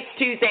 It's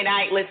Tuesday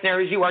night,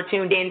 listeners. You are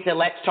tuned in to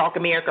Let's Talk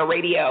America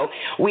Radio.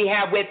 We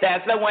have with us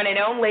the one and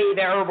only,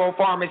 the herbal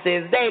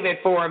pharmacist, David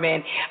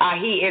Foreman.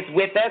 He is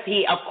with us.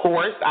 He, of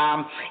course,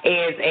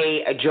 is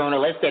a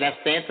journalist in a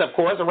sense, of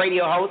course, a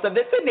radio host of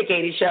the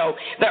syndicated show,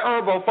 The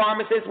Herbal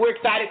Pharmacist. We're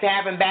excited to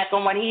have him back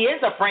on. He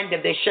is a friend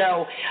of this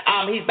show.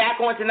 He's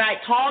back on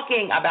tonight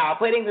talking about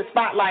putting the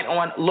spotlight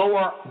on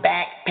lower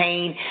back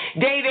pain.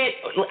 David,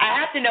 I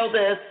have to know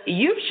this.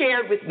 You've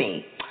shared with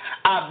me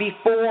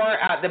before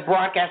the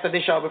broadcast of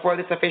the show, before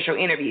this official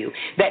interview,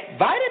 that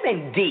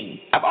vitamin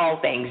D, of all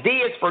things,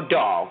 D is for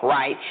dog,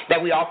 right,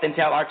 that we often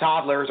tell our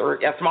toddlers or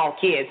small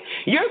kids.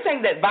 You're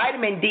saying that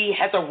vitamin D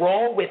has a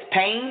role with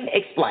pain?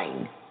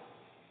 Explain.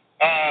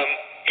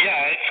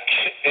 Yeah,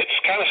 it's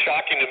kind of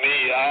shocking to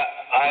me.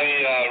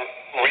 I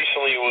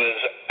recently was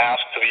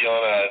asked to be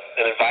on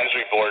an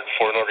advisory board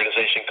for an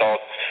organization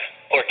called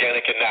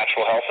Organic and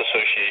Natural Health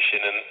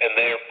Association, and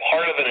they're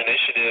part of an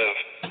initiative.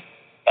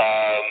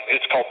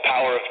 It's called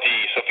Power of D.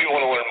 So if you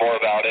want to learn more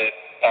about it,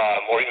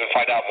 or even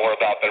find out more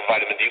about their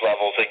vitamin D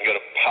levels, they can go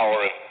to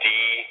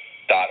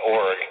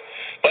powerofd.org.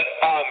 But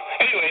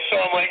anyway, so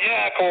I'm like,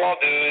 yeah, cool, I'll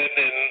do it.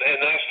 And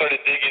then I started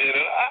digging in.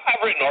 And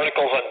I've written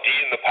articles on D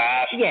in the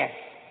past. Yes.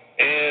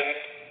 And,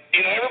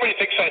 everybody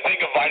thinks I think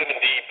of vitamin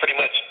D pretty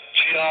much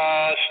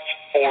just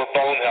for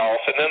bone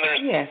health. And then there's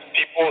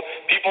people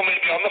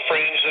maybe on the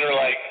fringe that are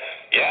like,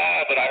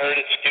 yeah, but I heard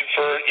it's good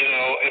for,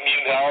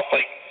 immune health.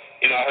 Like,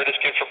 I heard it's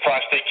good for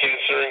prostate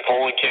cancer and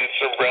colon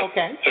cancer and breast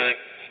cancer.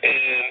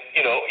 And,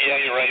 yeah,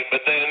 you're right.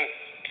 But then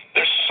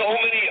there's so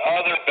many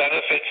other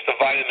benefits to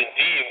vitamin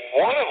D,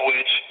 one of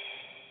which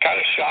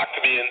kind of shocked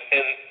me.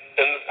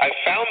 And I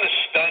found this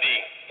study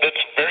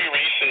that's very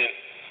recent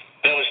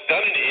that was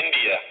done in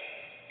India.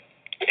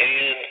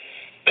 And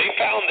they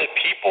found that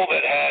people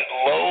that had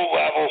low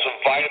levels of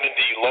vitamin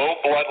D,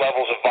 low blood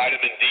levels of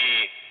vitamin D,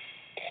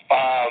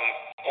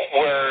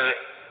 were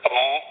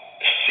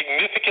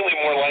significantly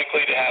more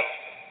likely to have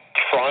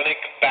chronic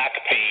back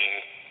pain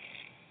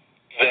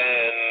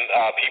than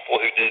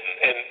people who didn't.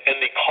 And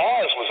the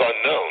cause was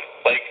unknown.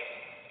 Like,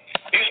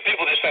 these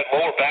people just had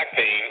lower back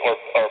pain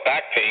or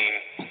back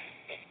pain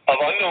of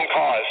unknown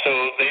cause. So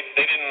they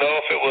didn't know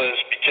if it was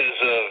because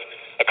of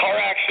a car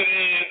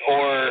accident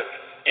or,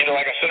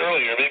 like I said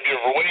earlier, maybe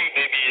overweight,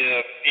 maybe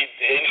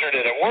injured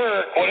at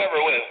work, whatever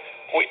it was.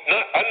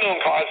 Unknown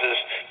causes.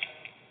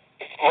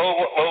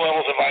 Low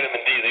levels of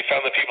vitamin D. They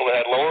found that people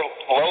that had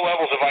low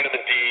levels of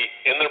vitamin D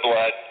in their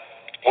blood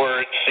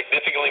were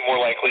significantly more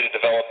likely to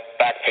develop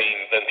back pain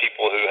than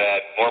people who had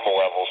normal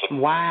levels.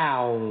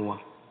 Wow.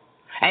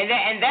 And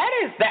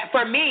that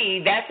for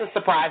me, that's a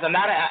surprise. I'm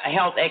not a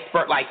health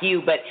expert like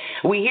you, but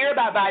we hear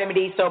about vitamin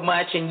D so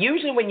much, and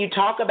usually when you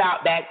talk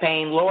about back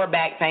pain, lower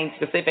back pain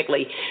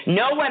specifically,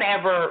 no one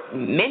ever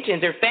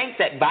mentions or thinks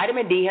that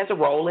vitamin D has a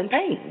role in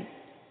pain.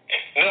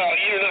 No,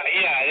 you're not.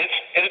 Yeah,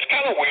 it's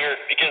kind of weird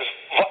because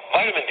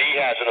vitamin D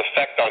has an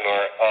effect on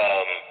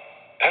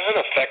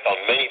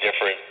many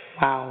different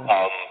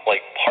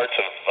like parts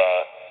of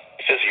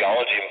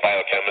physiology and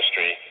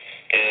biochemistry,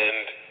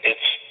 and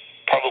it's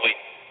probably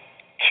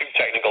too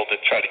technical to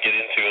try to get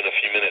into in a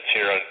few minutes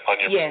here on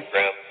your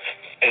program.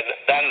 And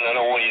I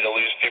don't want you to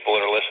lose people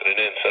that are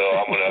listening in, so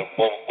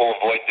we'll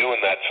avoid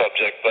doing that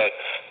subject. But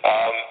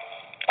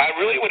I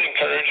really would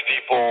encourage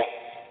people.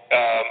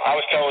 I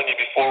was telling you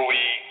before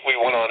we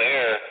went on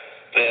air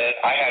that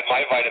I had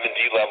my vitamin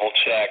D level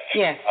checked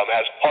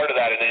as part of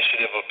that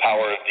initiative of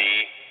Power of D.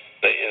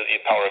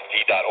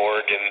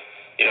 powerofd.org, and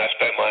I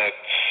spent my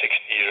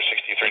 $60 or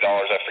 $63,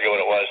 I forget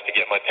what it was, to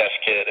get my test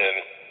kit, and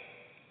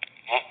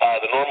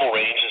the normal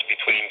range is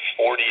between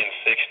 40 and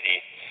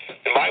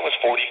 60, and mine was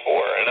 44,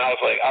 and I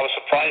was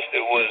surprised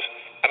it was.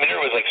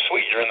 Everybody was like,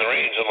 sweet, you're in the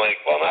range. I'm like,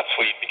 well, not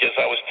sweet, because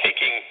I was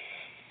taking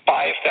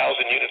 5,000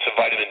 units of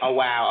vitamin D. Oh,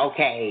 wow,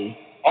 okay.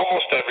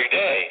 Almost every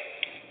day.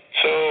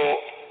 So,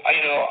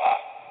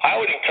 I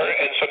would encourage,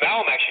 and so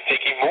now I'm actually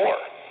taking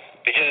more,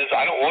 because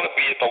I don't want to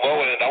be at the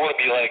low end. I want to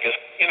be like,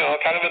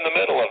 kind of in the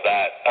middle of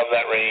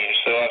that range.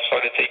 So I've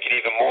started taking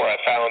even more. I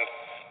found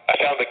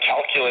a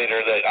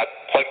calculator that I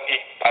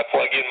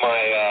plug in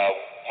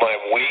my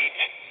weight,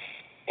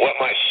 what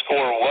my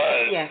score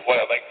was, what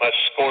I'd like my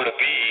score to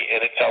be,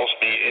 and it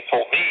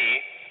told me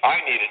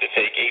I needed to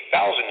take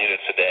 8,000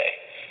 units a day.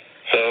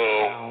 So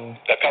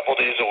a couple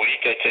days a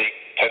week I take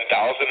 10,000,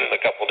 and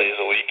a couple days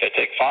a week I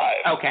take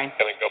 5. Okay.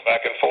 Kind of go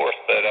back and forth.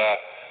 But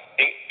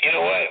you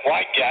know what?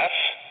 Why guess?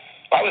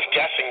 I was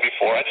guessing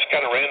before. I just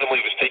kind of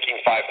randomly was taking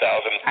 5,000.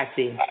 I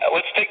see.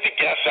 Let's take the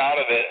guess out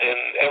of it,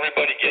 and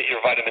everybody get your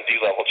vitamin D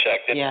level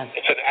checked.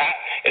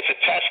 It's a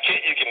test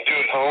kit you can do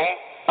at home.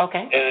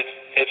 Okay. And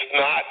it's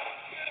not.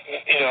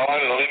 I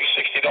don't know, maybe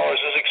 $60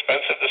 is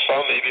expensive to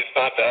some, maybe it's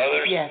not to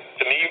others. Yes.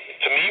 To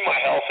me, my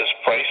health is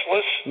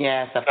priceless.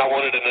 Yes, of course. I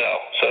wanted to know.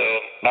 So,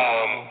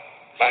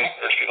 I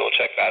encourage people to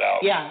check that out.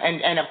 Yeah,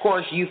 and of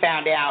course you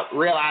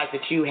realized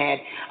that you had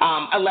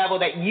a level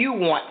that you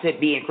want to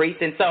be increased,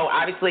 and so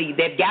obviously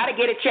they've got to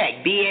get it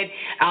checked, be it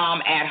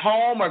at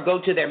home or go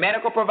to their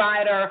medical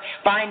provider,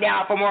 find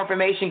out for more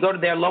information, go to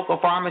their local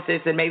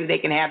pharmacist, and maybe they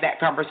can have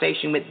that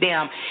conversation with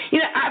them.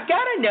 I've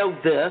got to know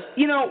this.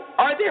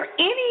 Are there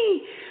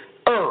any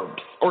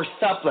herbs or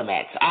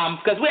supplements,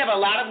 because we have a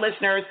lot of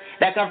listeners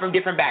that come from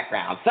different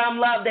backgrounds. Some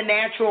love the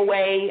natural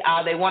way.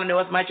 They want to know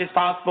as much as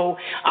possible.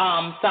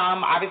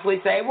 Some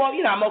obviously say, well,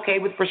 I'm okay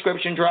with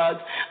prescription drugs.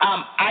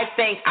 I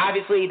think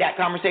obviously that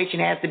conversation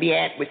has to be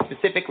had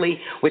specifically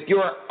with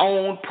your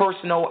own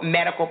personal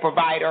medical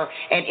provider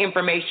and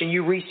information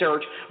you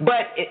research.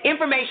 But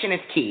information is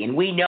key, and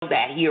we know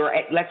that here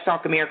at Let's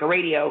Talk America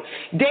Radio.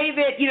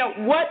 David,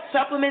 what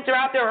supplements are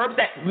out there, herbs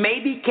that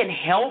maybe can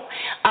help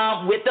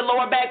with the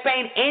lower back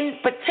pain, in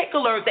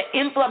particular the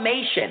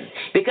inflammation,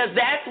 because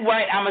that's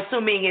what I'm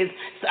assuming is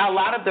a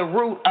lot of the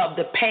root of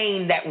the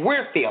pain that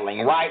we're feeling,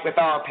 right, with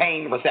our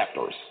pain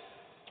receptors.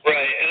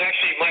 Right, and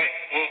actually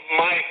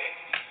my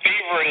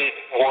favorite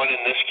one in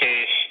this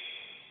case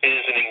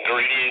is an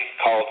ingredient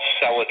called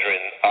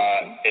Celadrin.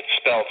 It's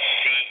spelled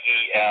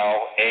Celadrin.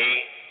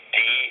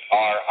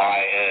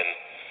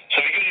 So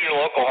if you go to your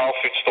local health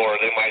food store,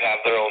 they might have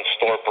their own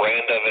store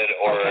brand of it,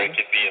 or it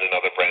could be in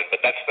another brand, but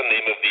that's the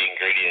name of the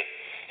ingredient.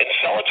 And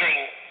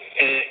Celadrin,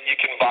 you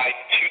can buy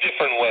 2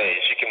 different ways.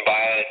 You can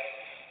buy it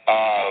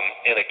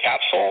in a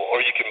capsule,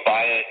 or you can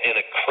buy it in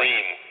a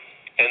cream.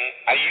 And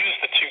I use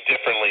the 2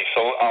 differently,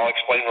 so I'll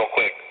explain real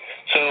quick.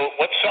 So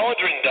what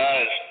Celadrin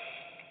does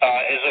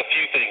is a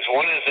few things.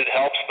 One is it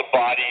helps the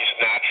body's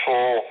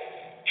natural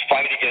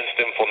fight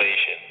against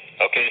inflammation.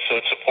 Okay, so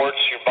it supports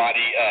your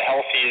body a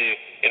healthy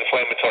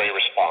inflammatory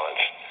response.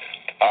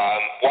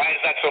 Why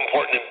is that so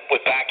important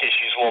with back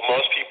issues? Well,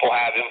 most people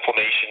have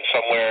inflammation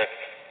somewhere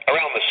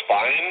around the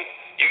spine,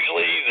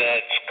 usually,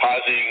 that's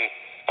causing,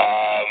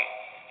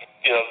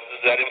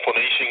 that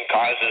inflammation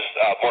causes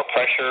more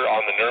pressure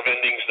on the nerve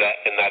endings,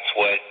 and that's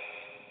what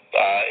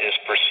is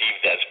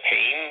perceived as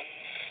pain.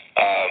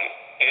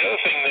 The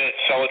other thing that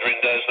Celadrin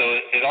does, though,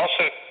 it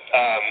also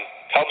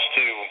helps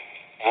to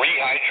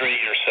rehydrate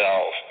your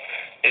cells.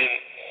 And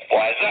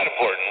why is that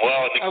important?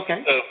 Well,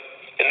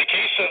 in the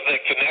case of the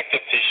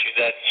connective tissue,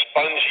 that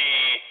spongy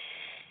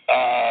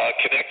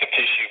connective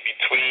tissue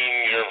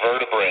between your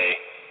vertebrae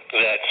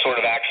that sort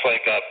of acts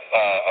like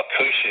a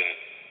cushion,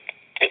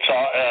 it's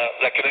all,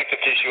 that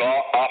connective tissue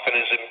often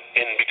is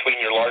in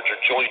between your larger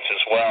joints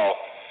as well.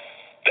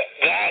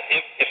 That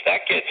if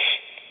that gets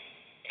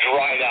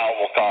dried out,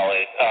 we'll call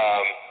it,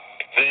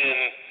 then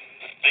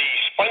the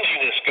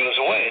sponginess goes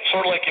away. It's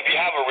sort of like if you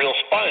have a real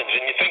sponge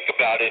and you think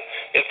about it,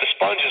 if the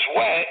sponge is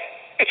wet,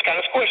 it's kind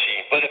of squishy.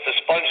 But if the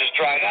sponge is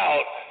dried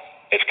out,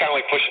 it's kind of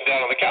like pushing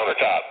down on the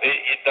countertop.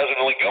 It doesn't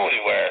really go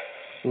anywhere.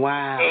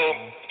 Wow. So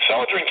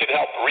Celadrin can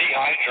help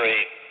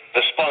rehydrate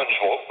the sponge.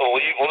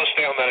 We'll just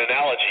stay on that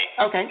analogy.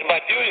 Okay. And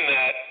by doing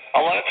that,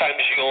 a lot of times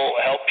you'll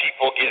help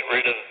people get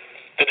rid of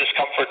the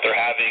discomfort they're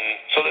having.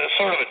 So it's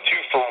sort of a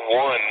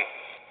 2-for-1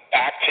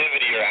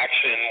 activity or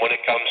action when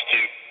it comes to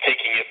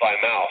taking it by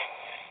mouth.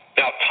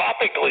 Now,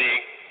 topically,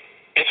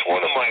 it's one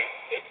of my,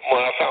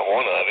 well, it's not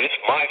one of, it's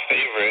my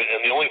favorite,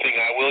 and the only thing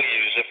I will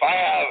use, if I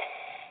have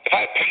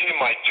pain in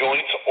my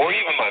joints or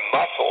even my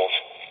muscles,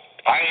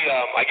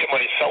 I get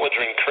my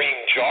Celadrin cream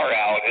jar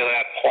out and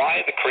I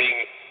apply the cream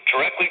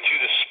directly to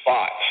the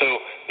spot. So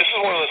this is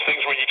one of those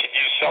things where you can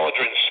use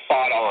Celadrin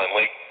spot on.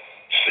 Like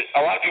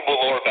a lot of people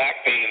with lower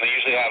back pain, they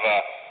usually have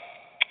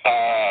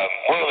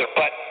one of their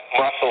butt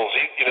muscles,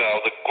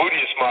 the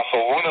gluteus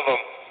muscle, one of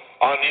them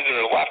on either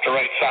the left or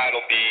right side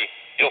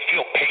you'll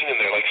feel pain in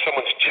there, like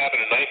someone's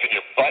jabbing a knife in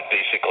your butt,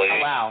 basically.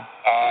 Oh, wow.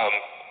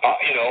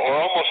 or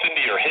almost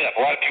into your hip.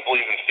 A lot of people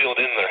even feel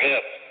it in their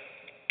hip.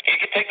 You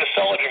can take the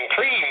Celadrin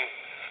cream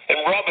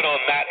and rub it on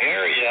that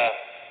area,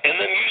 and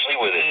then usually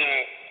within,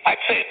 I'd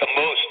say at the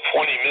most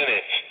 20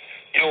 minutes,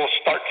 you'll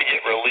start to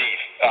get relief.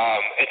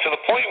 And to the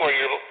point where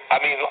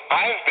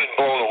I've been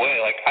blown away.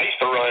 Like, I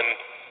used to run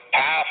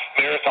half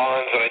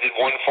marathons, and I did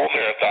one full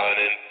marathon,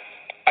 and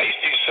I used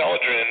to use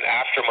Celadrin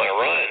after my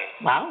run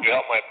to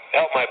help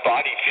my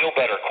body feel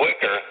better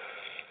quicker.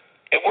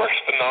 It works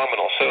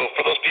phenomenal. So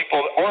for those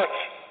people,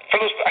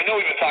 I know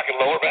we've been talking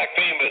lower back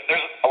pain, but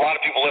there's a lot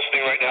of people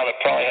listening right now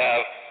that probably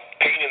have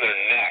pain in their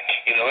neck.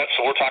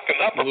 We're talking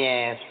upper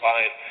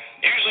spine.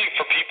 Usually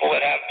for people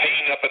that have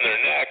pain up in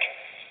their neck,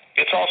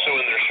 it's also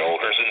in their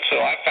shoulders. And so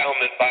I found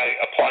that by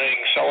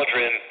applying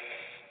Celadrin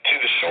to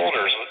the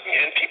shoulders,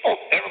 and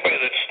everybody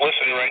that's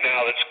listening right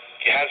now that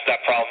has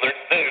that problem,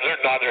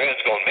 they're nodding their heads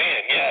going,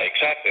 man, yeah,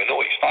 exactly, I know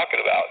what he's talking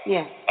about.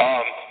 Yeah.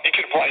 You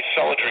can apply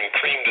Celadrin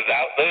cream to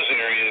those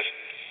areas,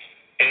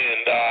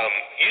 and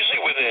usually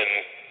within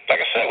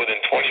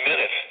 20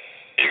 minutes,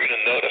 you're going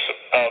to notice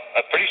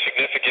a pretty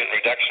significant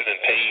reduction in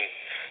pain.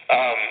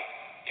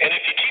 And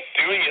if you keep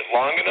doing it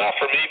long enough,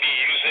 or maybe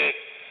use it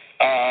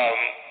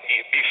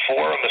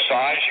before a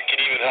massage, it can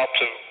even help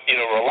to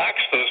relax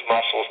those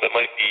muscles that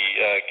might be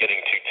getting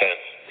too tense.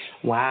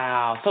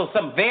 Wow. So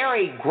some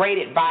very great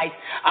advice.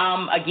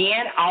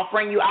 Again,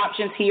 offering you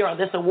options here on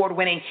this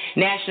award-winning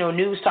national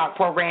news talk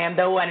program.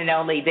 The one and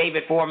only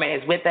David Foreman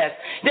is with us.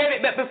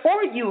 David, but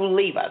before you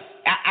leave us,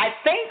 I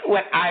think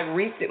what I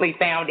recently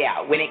found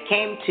out when it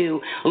came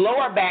to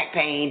lower back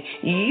pain,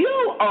 you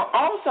are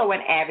also an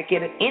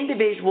advocate of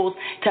individuals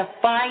to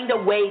find a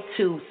way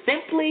to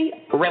simply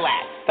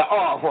relax, the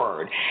R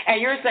word. And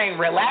you're saying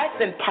relax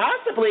and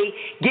possibly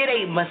get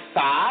a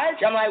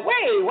massage? I'm like,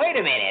 wait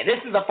a minute.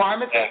 This is a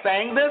pharmacist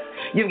saying this?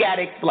 You've got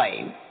to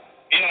explain.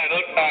 Yeah,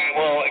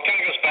 well, it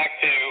kind of goes back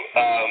to,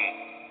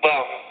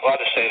 I'll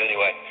just say it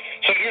anyway.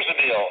 So here's the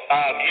deal.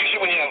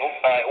 Usually when you have,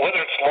 whether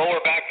it's lower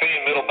back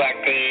pain, middle back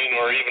pain,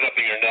 or even up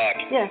in your neck,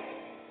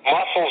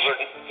 muscles are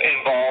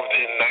involved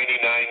in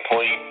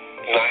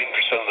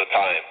 99.9% of the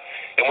time.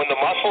 And when the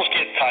muscles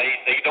get tight,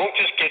 they don't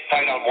just get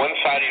tight on one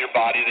side of your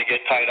body, they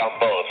get tight on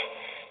both.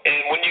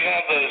 And when you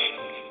have those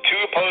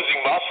two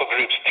opposing muscle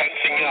groups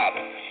tensing up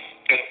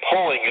and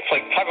pulling, it's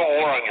like tug of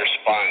war on your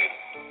spine.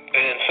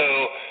 And so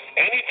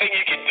anything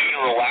you can do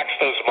to relax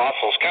those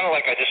muscles, kind of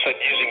like I just said,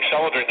 using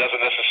Celadrin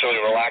doesn't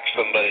necessarily relax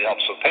them, but it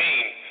helps with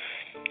pain.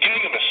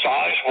 Getting a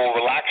massage will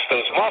relax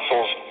those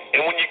muscles,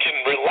 and when you can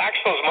relax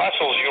those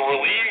muscles, you'll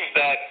relieve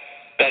that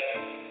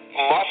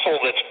muscle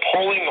that's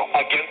pulling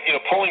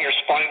pulling your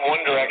spine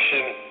one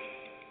direction,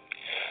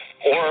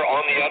 or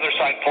on the other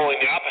side pulling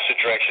the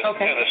opposite direction.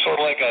 Okay. And it's sort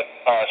of like a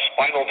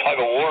spinal tug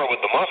of war with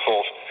the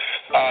muscles.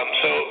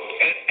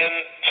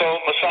 So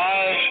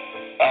massage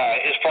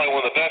is probably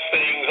one of the best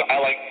things. I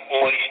like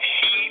moist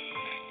heat.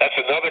 That's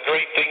another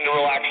great thing to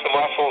relax the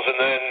muscles. And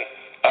then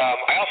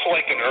I also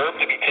like an herb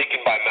to be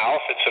taken by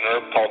mouth. It's an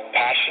herb called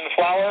passion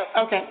flower.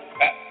 Okay.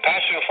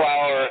 Passion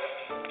flower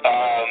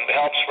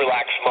helps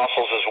relax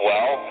muscles as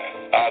well.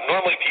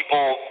 Normally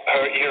people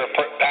hear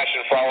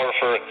passion flower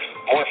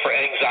more for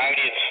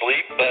anxiety and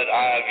sleep, but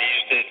I've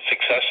used it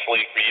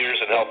successfully for years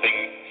in helping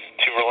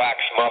to relax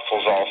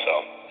muscles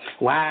also.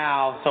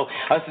 Wow. So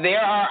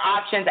there are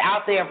options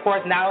out there. Of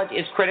course, knowledge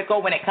is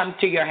critical when it comes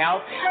to your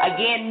health.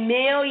 Again,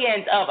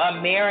 millions of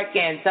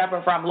Americans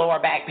suffer from lower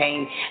back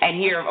pain. And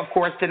here, of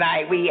course,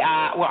 tonight we're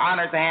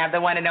honored to have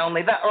the one and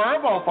only, the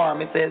herbal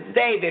pharmacist,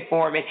 David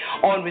Foreman,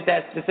 on with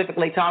us,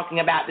 specifically talking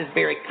about this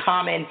very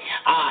common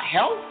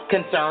health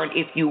concern,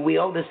 if you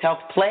will, this health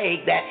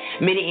plague that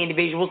many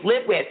individuals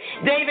live with.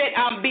 David,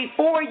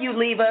 before you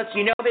leave us,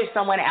 you know there's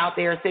someone out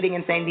there sitting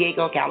in San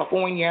Diego,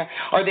 California,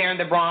 or they're in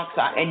the Bronx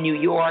in New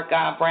York,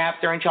 perhaps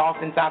they're in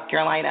Charleston, South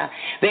Carolina.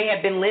 They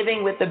have been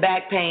living with the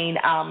back pain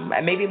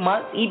maybe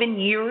months, even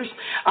years.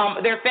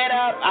 They're fed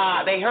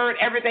up. They heard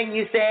everything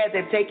you said.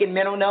 They've taken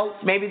mental notes.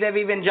 Maybe they've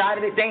even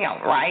jotted it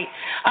down, right?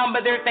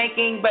 But they're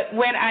thinking, but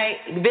when I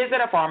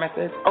visit a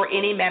pharmacist or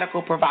any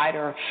medical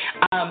provider,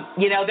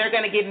 they're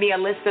going to give me a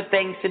list of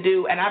things to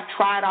do, and I've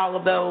tried all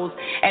of those.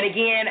 And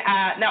again,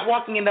 not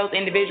walking in those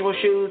individual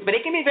shoes, but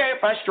it can be very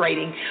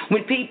frustrating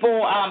when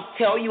people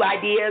tell you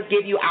ideas,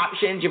 give you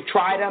options, you've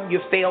tried them,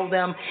 you've failed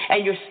them,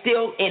 and you're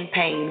still in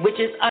pain, which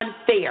is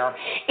unfair.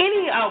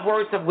 Any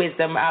words of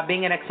wisdom,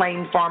 being an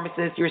acclaimed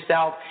pharmacist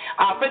yourself,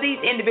 for these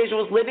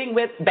individuals living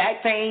with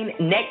back pain,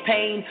 neck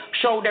pain,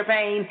 shoulder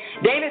pain?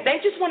 David, they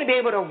just want to be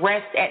able to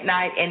rest at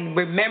night and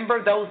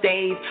remember those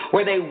days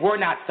where they were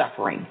not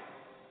suffering.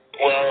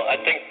 Well, I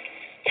think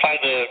if I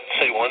had to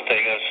say one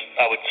thing,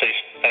 I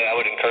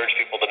would encourage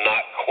people to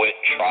not quit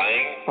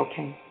trying.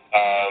 Okay.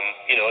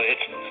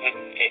 It's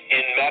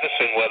in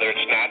medicine, whether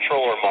it's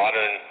natural or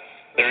modern,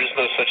 there is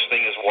no such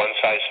thing as one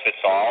size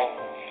fits all,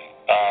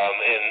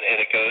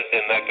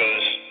 and that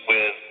goes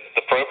with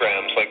the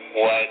programs. Like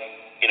what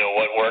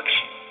works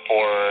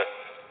for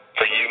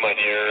you, my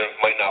dear,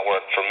 might not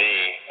work for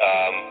me,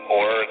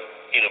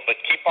 but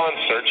keep on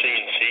searching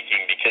and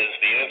seeking, because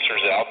the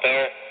answer's out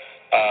there.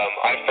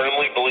 I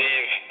firmly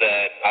believe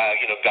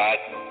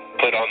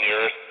on the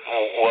earth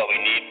what we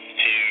need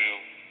to,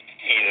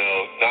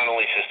 not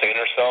only sustain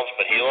ourselves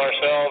but heal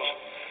ourselves.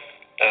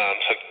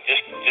 So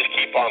just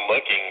keep on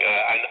looking.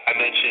 I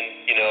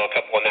mentioned, a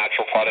couple of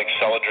natural products,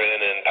 Celadrin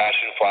and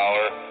passion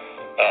flower.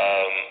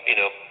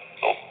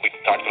 We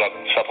talked about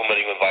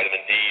supplementing with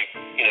vitamin D.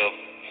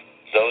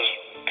 Those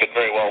could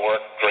very well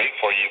work great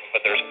for you,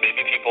 but there's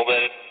maybe people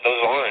that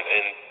those aren't,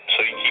 and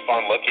so you keep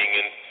on looking.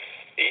 And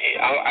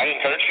I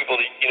encourage people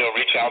to,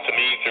 reach out to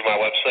me through my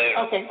website,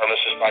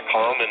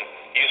 pharmacist.com, and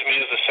use me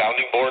as a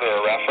sounding board or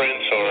a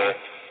reference, or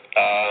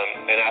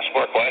and ask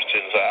more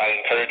questions. I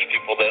encourage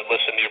people that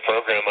listen to your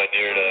program, my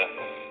dear, to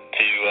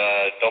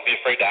don't be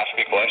afraid to ask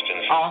me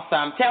questions.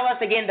 Awesome. Tell us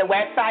again the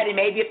website, and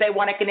maybe if they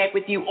want to connect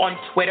with you on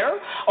Twitter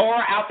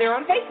or out there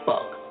on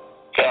Facebook.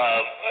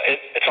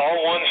 It's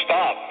all one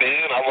stop,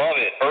 man. I love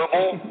it.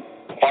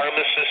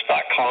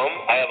 Herbalpharmacist.com.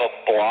 I have a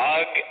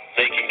blog.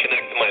 They can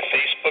connect to my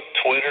Facebook,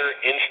 Twitter,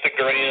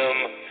 Instagram,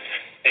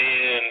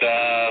 and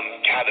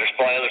there's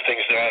probably other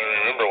things there. I don't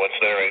remember what's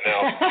there right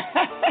now.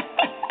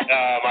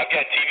 I've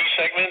got TV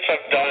segments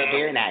I've done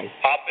Very nice.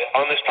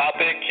 On this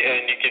topic,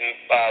 and you can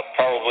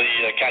probably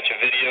catch a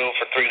video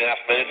for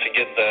 3.5 minutes and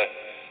get the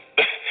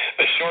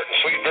short and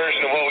sweet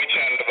version of what we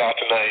chatted about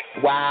tonight.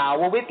 Wow.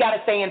 Well, we've got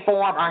to stay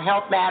informed. Our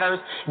health matters.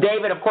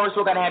 David, of course,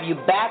 we're going to have you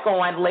back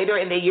on later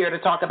in the year to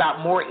talk about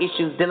more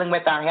issues dealing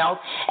with our health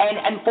and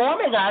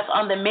informing us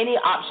on the many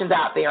options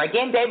out there.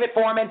 Again, David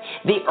Foreman,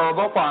 the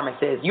Herbal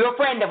Pharmacist. You're a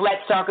friend of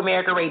Let's Talk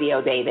America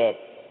Radio, David.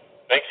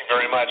 Thank you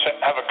very much.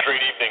 Have a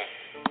great evening.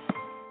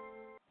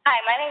 Hi,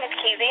 my name is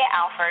Kezia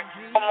Alford.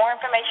 For more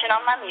information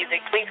on my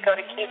music, please go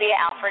to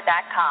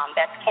KeziaAlford.com.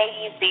 That's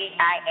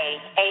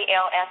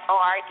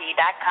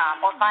KeziaAlford.com,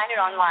 or find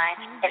it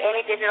online at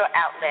any digital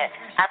outlet.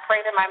 I pray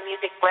that my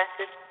music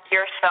blesses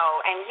your soul.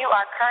 And you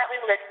are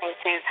currently listening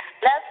to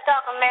Let's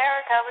Talk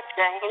America with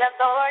Shayna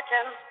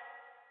Thornton.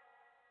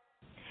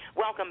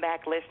 Welcome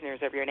back,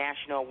 listeners of your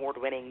national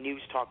award-winning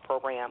news talk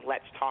program,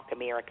 Let's Talk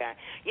America.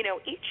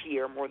 Each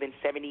year, more than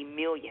 70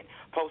 million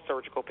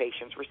post-surgical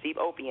patients receive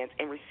opiates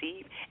and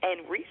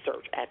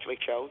research actually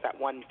shows that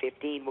 1 in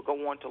 15 will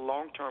go on to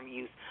long-term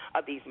use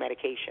of these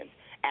medications,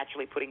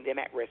 actually putting them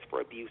at risk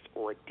for abuse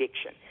or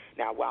addiction.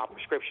 Now, while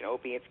prescription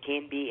opiates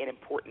can be an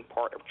important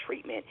part of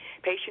treatment,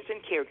 patients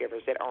and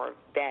caregivers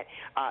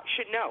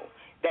should know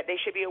that they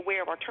should be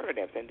aware of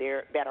alternatives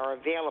that are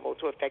available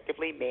to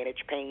effectively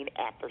manage pain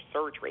after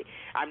surgery.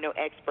 I'm no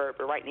expert,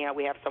 but right now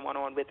we have someone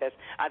on with us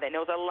that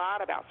knows a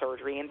lot about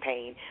surgery and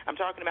pain. I'm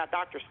talking about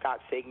Dr. Scott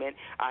Sigmund.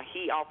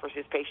 He offers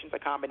his patients a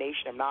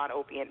combination of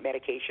non-opiate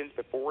medications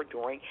before,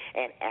 during,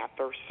 and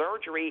after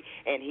surgery,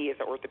 and he is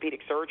an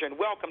orthopedic surgeon.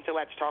 Welcome to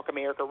Let's Talk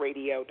America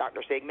Radio,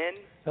 Dr. Sigmund.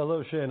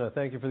 Hello, Shayna.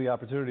 Thank you for the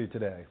opportunity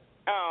today.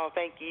 Oh,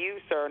 thank you,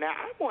 sir. Now,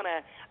 I want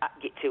to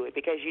get to it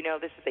because,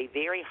 this is a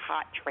very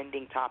hot,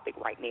 trending topic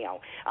right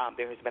now.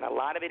 There has been a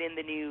lot of it in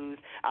the news.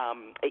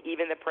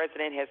 Even the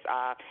president has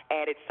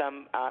added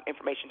some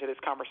information to this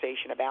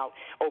conversation about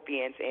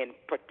opiates and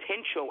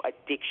potential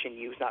addiction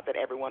use. Not that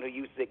everyone who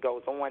uses it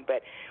goes on,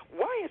 but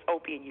why has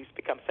opiate use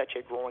become such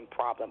a growing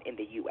problem in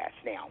the U.S.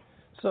 now?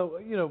 So,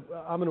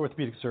 I'm an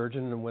orthopedic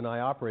surgeon, and when I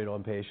operate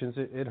on patients,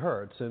 it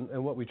hurts.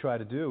 And what we try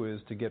to do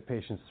is to get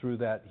patients through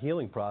that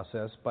healing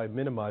process by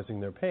minimizing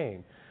their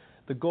pain.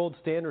 The gold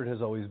standard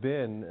has always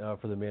been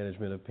for the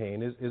management of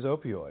pain is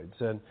opioids.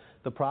 And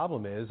the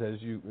problem is,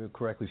 as you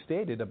correctly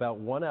stated, about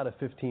 1 out of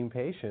 15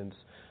 patients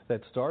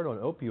that start on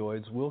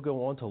opioids will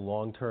go on to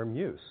long-term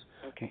use.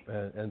 Okay.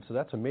 And so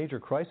that's a major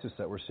crisis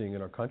that we're seeing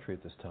in our country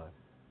at this time.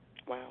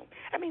 Wow.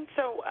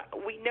 So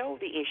we know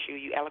the issue.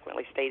 You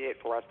eloquently stated it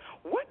for us.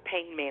 What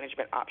pain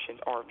management options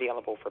are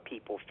available for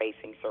people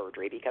facing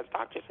surgery? Because,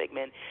 Dr.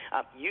 Sigmund,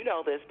 you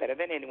know this better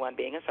than anyone,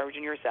 being a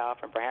surgeon yourself,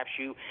 and perhaps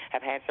you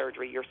have had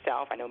surgery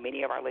yourself. I know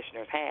many of our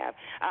listeners have.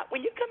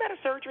 When you come out of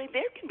surgery,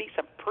 there can be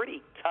some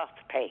pretty tough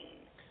pain.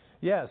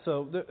 Yeah,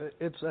 so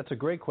that's a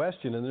great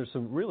question, and there's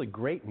some really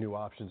great new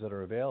options that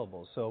are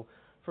available. So,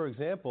 for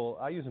example,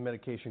 I use a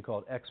medication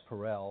called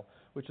Exparel,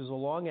 which is a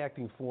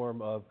long-acting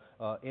form of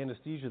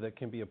anesthesia that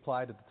can be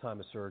applied at the time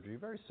of surgery,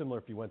 very similar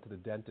if you went to the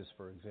dentist,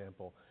 for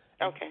example.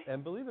 Okay.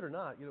 And believe it or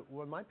not,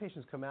 when my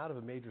patients come out of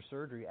a major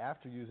surgery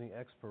after using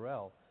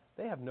Exparel,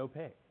 they have no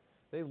pain.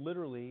 They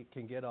literally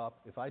can get up.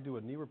 If I do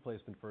a knee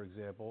replacement, for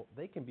example,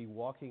 they can be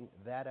walking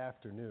that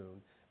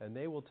afternoon, and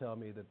they will tell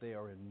me that they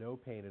are in no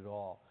pain at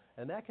all.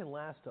 And that can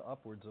last to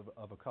upwards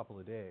of a couple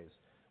of days,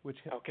 which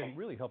can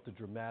really help to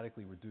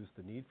dramatically reduce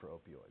the need for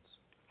opioids.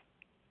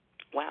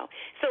 Wow.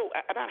 So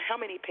about how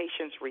many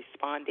patients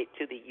responded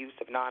to the use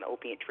of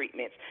non-opiate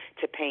treatments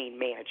to pain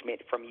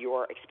management from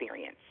your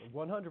experience?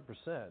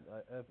 100%.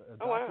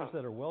 Doctors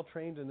that are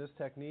well-trained in this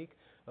technique,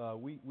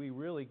 we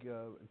really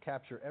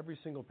capture every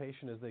single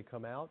patient as they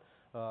come out,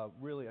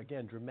 really,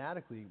 again,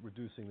 dramatically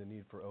reducing the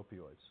need for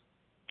opioids.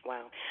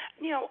 Wow.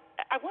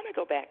 I want to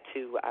go back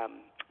to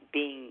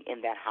being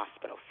in that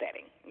hospital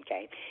setting,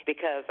 okay?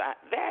 Because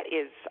that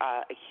is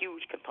a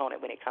huge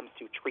component when it comes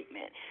to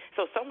treatment.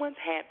 So someone's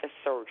had the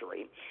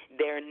surgery.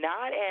 They're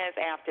not as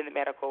apt in the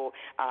medical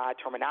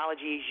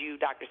terminology as you,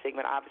 Dr.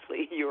 Sigmund.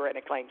 Obviously, you're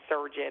an acclaimed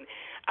surgeon.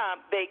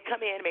 They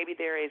come in, maybe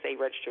there is a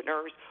registered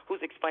nurse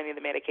who's explaining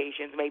the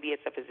medications. Maybe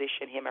it's a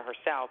physician, him or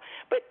herself.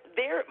 But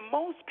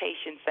most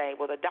patients say,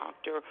 well, the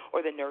doctor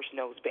or the nurse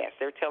knows best.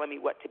 They're telling me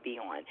what to be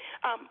on.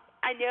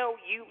 I know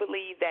you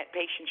believe that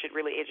patients should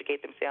really educate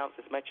themselves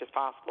as much as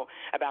possible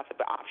about the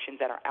options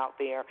that are out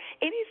there.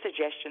 Any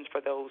suggestions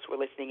for those who are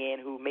listening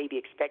in who may be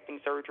expecting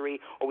surgery,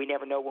 or we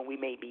never know when we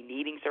may be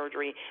needing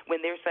surgery,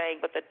 when they're saying,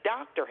 but the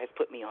doctor has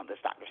put me on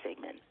this, Dr.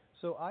 Sigmund?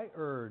 So I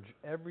urge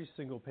every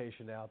single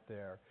patient out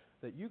there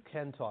that you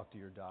can talk to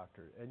your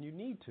doctor, and you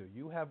need to.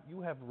 You have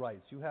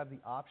rights. You have the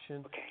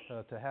option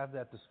to have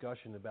that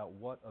discussion about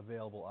what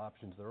available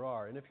options there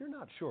are. And if you're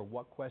not sure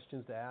what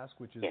questions to ask,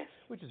 which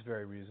is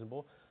very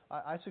reasonable,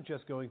 I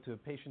suggest going to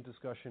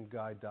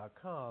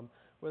patientdiscussionguide.com,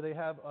 where they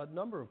have a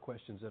number of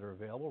questions that are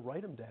available.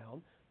 Write them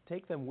down.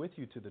 Take them with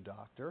you to the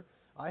doctor.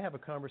 I have a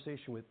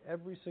conversation with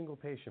every single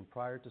patient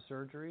prior to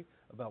surgery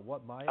about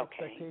what my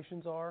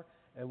expectations are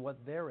and what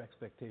their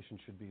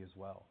expectations should be as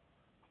well.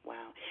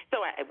 Wow.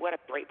 So what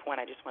a great point.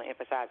 I just want to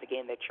emphasize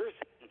again that you're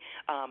saying,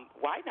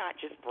 why not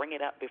just bring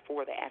it up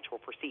before the actual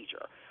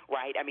procedure,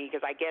 right? I mean,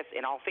 because I guess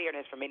in all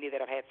fairness, for many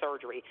that have had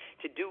surgery,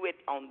 to do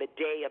it on the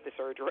day of the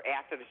surgery or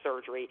after the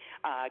surgery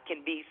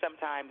can be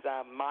sometimes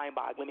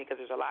mind-boggling because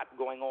there's a lot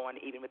going on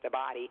even with the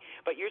body.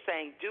 But you're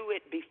saying do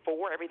it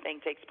before everything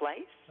takes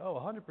place? Oh,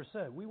 100%.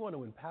 We want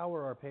to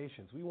empower our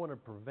patients. We want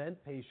to prevent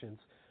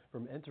patients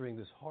from entering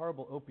this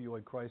horrible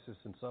opioid crisis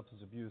and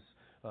substance abuse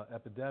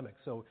epidemic.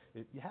 So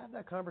you have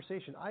that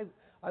conversation.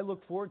 I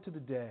look forward to the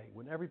day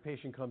when every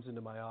patient comes into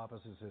my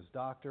office and says,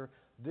 doctor,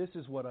 this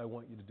is what I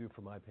want you to do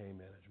for my pain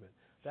management.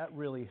 That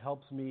really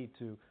helps me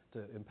to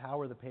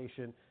empower the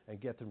patient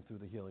and get them through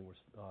the healing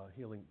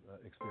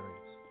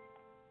experience.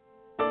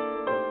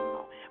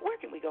 Where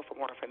can we go for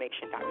more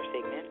information, Dr.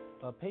 Sigmund?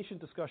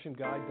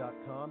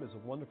 PatientDiscussionGuide.com is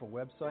a wonderful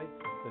website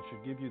that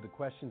should give you the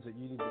questions that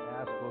you need to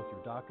ask both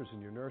your doctors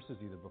and your nurses,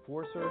 either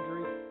before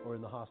surgery or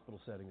in the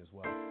hospital setting as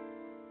well.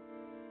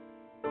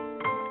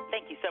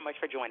 Thank you so much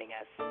for joining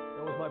us.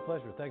 That was my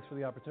pleasure. Thanks for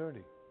the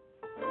opportunity.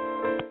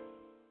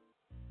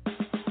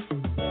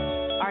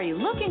 Are you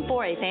looking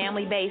for a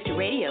family-based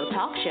radio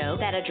talk show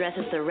that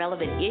addresses the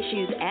relevant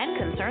issues and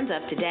concerns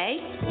of today?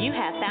 You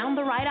have found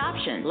the right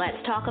option. Let's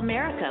Talk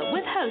America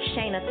with host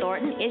Shana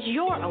Thornton is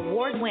your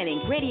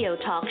award-winning radio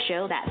talk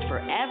show that's for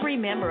every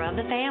member of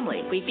the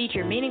family. We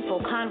feature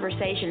meaningful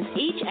conversations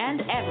each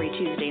and every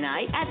Tuesday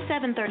night at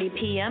 7:30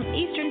 p.m.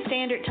 Eastern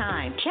Standard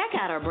Time. Check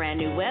out our brand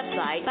new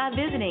website by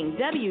visiting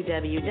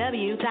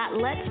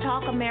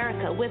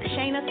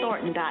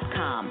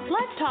www.letstalkamerica.com.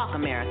 Let's Talk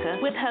America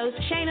with host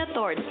Shana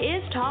Thornton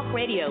is talk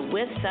radio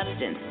with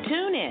substance.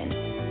 Tune in.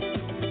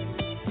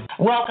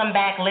 Welcome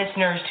back,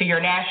 listeners, to your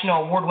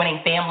national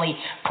award-winning family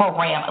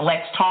program,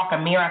 Let's Talk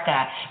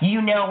America.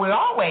 You know we're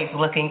always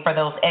looking for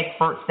those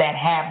experts that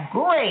have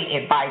great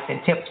advice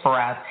and tips for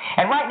us.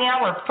 And right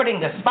now we're putting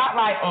the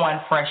spotlight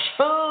on fresh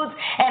foods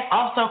and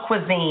also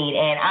cuisine.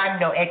 And I'm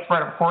no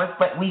expert, of course,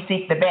 but we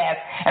seek the best.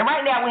 And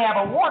right now we have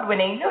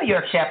award-winning New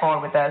York chef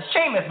on with us,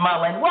 Seamus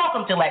Mullen.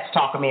 Welcome to Let's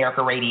Talk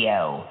America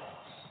Radio.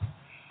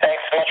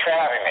 Thanks so much for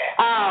having me.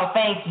 Oh,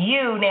 thank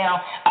you.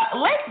 Now,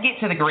 let's get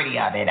to the gritty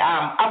of it.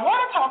 I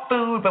want to talk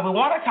food, but we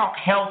want to talk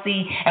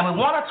healthy, and we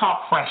want to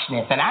talk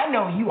freshness. And I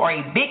know you are a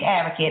big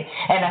advocate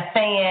and a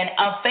fan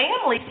of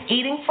families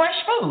eating fresh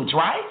foods,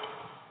 right?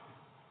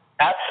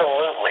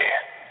 Absolutely.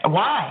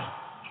 Why?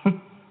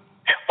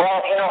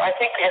 Well, I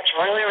think it's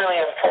really, really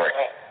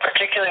important,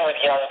 particularly with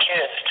young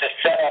kids, to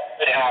set up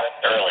good habits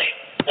early.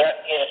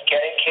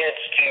 Getting kids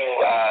to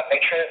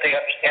make sure that they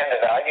understand the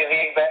value of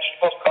eating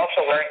vegetables, but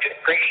also learn to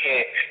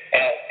appreciate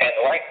and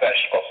like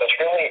vegetables. So it's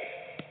really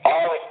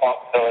our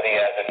responsibility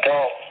as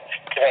adults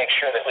to make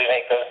sure that we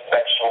make those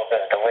vegetables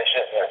as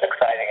delicious and as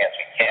exciting as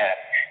we can.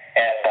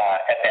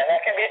 And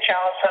that can be a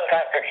challenge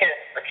sometimes for kids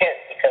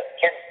because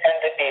kids tend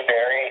to be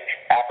very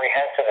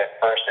apprehensive at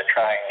first at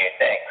trying new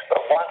things.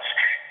 But once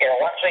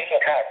we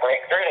can kind of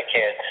break through to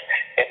kids,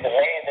 it's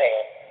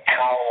amazing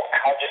how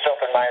just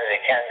open-minded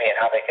they can be and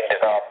how they can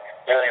develop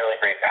really, really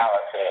great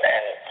palates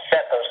and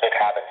set those good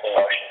habits in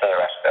motion for the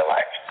rest of their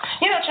life.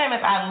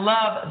 Seamus, I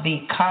love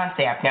the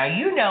concept. Now,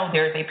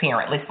 there's a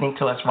parent listening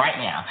to us right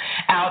now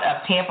out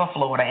of Tampa,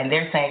 Florida, and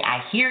they're saying,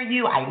 I hear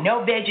you, I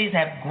know veggies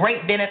have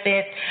great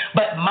benefits,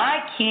 but my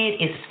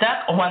kid is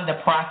stuck on the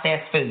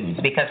processed foods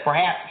because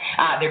perhaps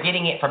they're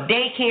getting it from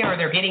daycare or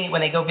they're getting it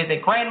when they go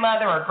visit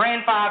grandmother or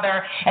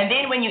grandfather, and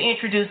then when you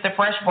introduce the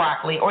fresh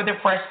broccoli or the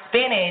fresh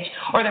spinach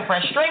or the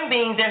fresh string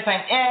beans, they're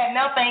saying,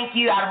 no thank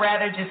you, I'd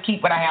rather just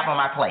keep what I have on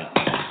my plate.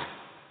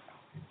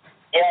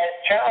 Yeah,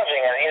 it's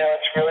challenging, and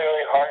it's really,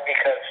 really hard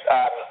because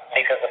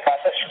the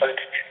processed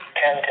foods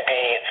tend to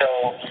be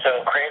so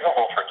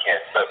craveable for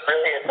kids. But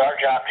really, it's our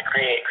job to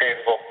create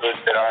craveable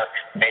foods that are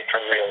made from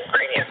real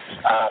ingredients.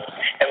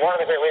 And one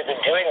of the great ways of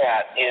doing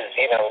that is,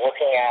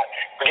 looking at,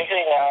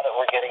 particularly now that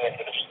we're getting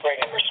into the spring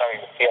and we're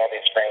starting to see all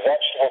these spring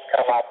vegetables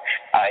come up,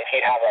 if you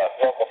have a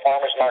local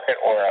farmer's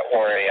market or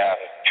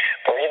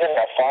even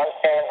a farm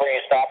stand where you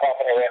stop off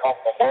on your way home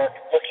from work,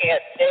 looking at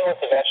seeing what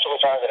the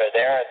vegetables are that are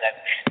there and then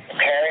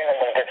preparing them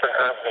with different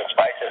herbs and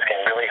spices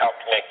can really help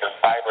to make them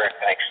vibrant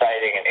and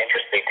exciting and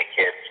interesting to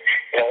kids.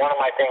 One of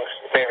my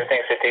favorite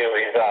things to do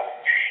is to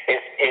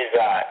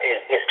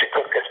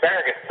cook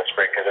asparagus in the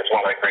spring because it's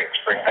one of the great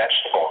spring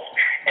vegetables.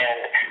 And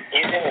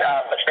using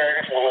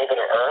asparagus with a little bit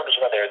of herbs,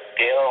 whether it's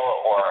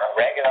dill or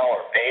oregano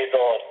or basil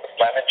or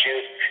lemon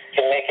juice,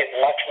 can make it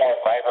much more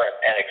vibrant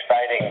and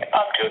exciting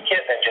to a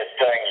kid than just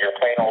doing your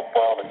plain old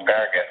boiled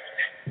asparagus.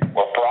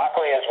 Well,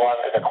 broccoli is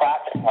the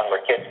classic one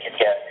where kids can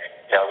get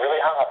really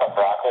hung up on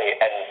broccoli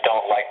and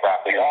don't like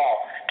broccoli at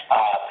all.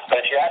 But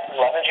if you add some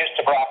lemon juice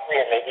to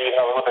broccoli and maybe even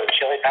a little bit of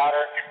chili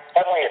powder,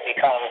 suddenly it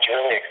becomes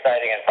really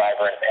exciting and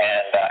vibrant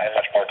and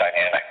much more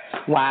dynamic.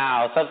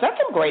 Wow, so that's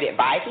some great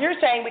advice.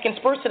 You're saying we can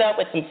spruce it up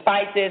with some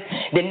spices,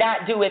 then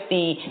not do it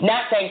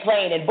not saying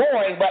plain and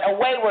boring, but a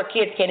way where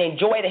kids can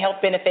enjoy the health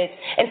benefits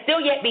and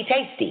still yet be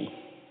tasty.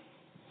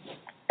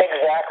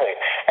 Exactly.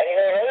 And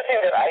another thing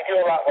that I do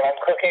a lot when I'm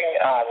cooking,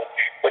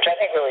 which I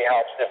think really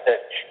helps, is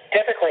that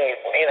typically,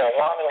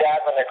 mom and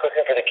dad, when they're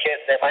cooking for the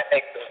kids, they might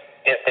make them,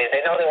 if they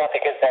know they want the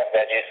kids to have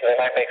veggies, so they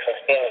might make some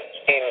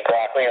steamed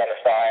broccoli on the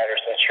side or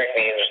some string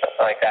beans or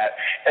something like that.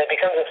 And it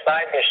becomes a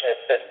side dish, and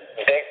it's this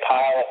big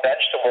pile of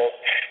vegetables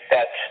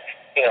that's,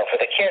 for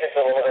the kid, it's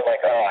a little bit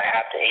like, oh, I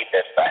have to eat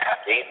this. But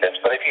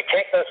if you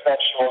take those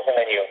vegetables and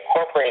then you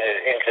incorporate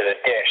it into the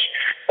dish,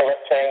 so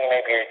let's say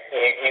maybe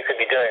you could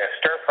be doing a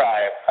stir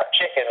fry of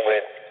chicken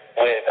with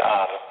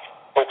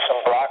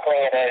some broccoli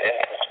in it and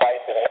some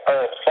spices and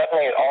herbs.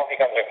 Suddenly it all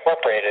becomes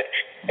incorporated,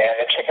 and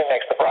the chicken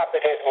makes the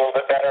broccoli taste a little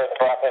bit better, the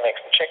broccoli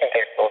makes the chicken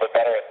taste a little bit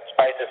better, and the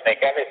spices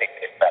make everything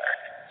taste better.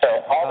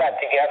 So all that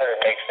together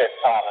makes it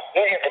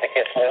easier for the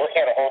kids. So they're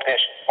looking at a whole dish,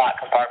 not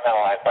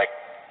compartmentalized, like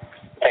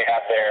they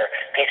have their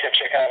piece of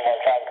chicken on one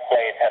side of the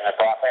plate and the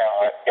broccoli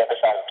on the other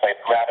side of the plate.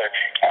 Rather,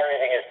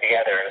 everything is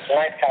together. And it's a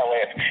nice kind of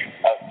way of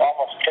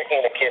almost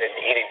tricking the kid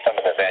into eating some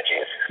of the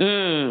veggies.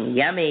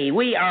 Yummy.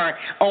 We are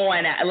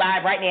on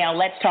live right now,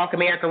 Let's Talk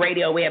America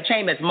Radio. We have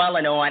Seamus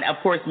Mullen on. Of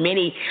course,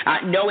 many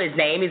know his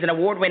name. He's an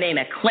award-winning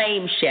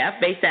acclaimed chef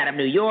based out of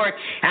New York.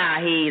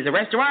 He's a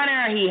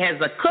restaurateur. He has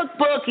a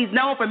cookbook. He's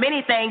known for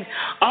many things.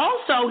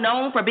 Also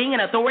known for being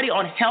an authority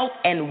on health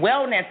and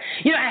wellness.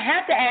 I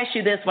have to ask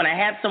you this when I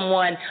have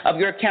someone of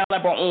your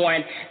caliber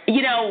on.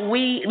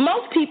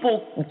 Most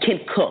people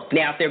can cook.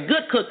 Now, if they're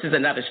good cooks is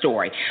another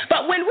story.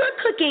 But when we're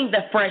cooking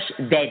the fresh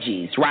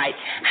veggies, right,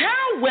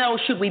 how well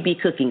should we be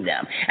cooking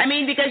them? I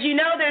mean, because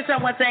there's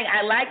someone saying,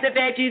 I like the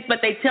veggies,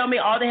 but they tell me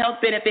all the health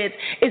benefits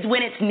is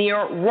when it's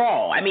near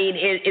raw. I mean,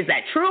 is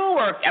that true?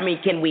 Or,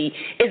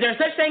 is there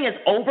such thing as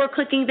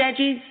overcooking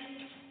veggies?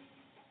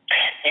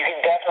 You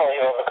can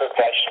definitely overcook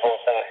vegetables,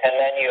 and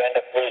then you end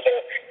up losing,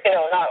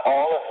 not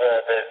all of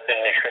the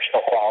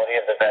nutritional quality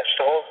of the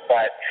vegetables,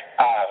 but,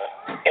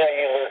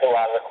 you lose a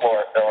lot of the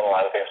chlorophyll and a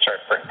lot of things start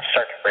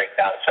to break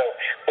down. So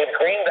with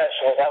green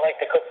vegetables, I like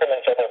to cook them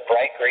until they're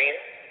bright green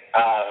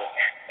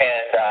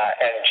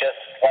and just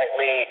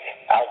slightly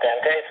al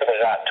dente, so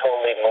they're not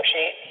totally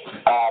mushy.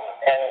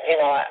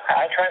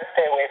 I try to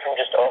stay away from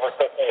just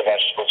overcooking the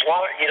vegetables.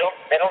 They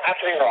don't have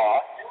to be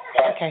raw.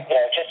 But,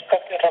 just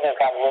cook until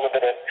they've got a little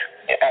bit of,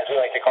 as we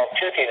like to call,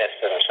 toothiness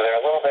to them. So they're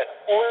a little bit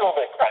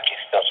crunchy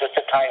still, just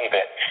a tiny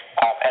bit.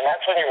 And that's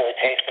when you really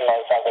taste the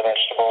most out of the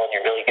vegetable and you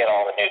really get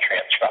all the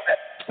nutrients from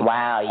it.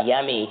 Wow,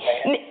 yummy.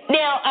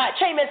 Now,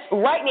 Seamus,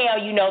 right now,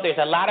 there's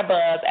a lot of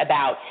buzz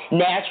about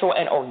natural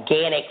and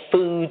organic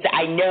foods.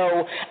 I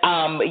know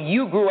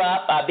you grew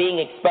up being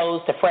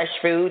exposed to fresh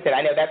foods, and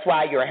I know that's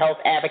why you're a health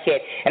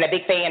advocate and a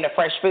big fan of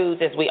fresh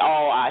foods, as we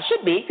all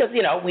should be, because,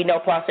 we know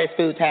processed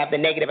foods have the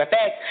negative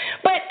effects.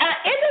 But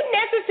is it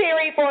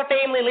necessary for a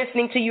family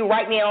listening to you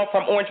right now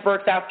from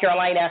Orangeburg, South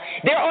Carolina?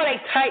 They're on a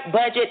tight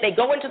budget. They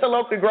go into the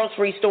local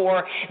grocery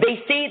store.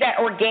 They see that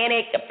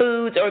organic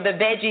foods or the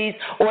veggies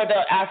or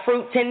the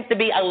fruit tends to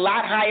be a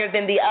lot higher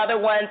than the other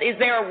ones. Is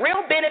there a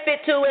real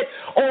benefit to it,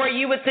 or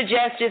you would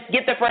suggest just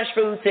get the fresh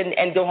foods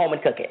and go home and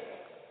cook it?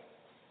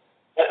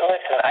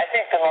 Listen, I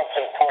think the most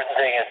important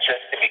thing is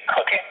just to be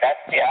cooking.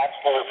 That's the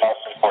absolute most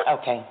important.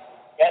 Okay.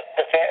 Get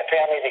the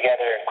family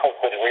together and cook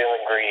with real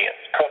ingredients.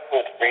 Cook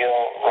with real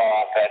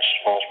raw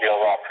vegetables,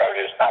 real raw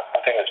produce, not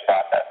something that's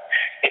processed.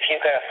 If you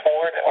can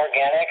afford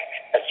organic,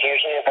 that's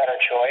usually a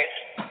better choice.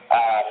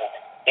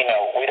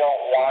 We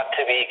don't want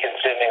to be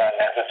consuming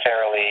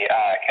unnecessarily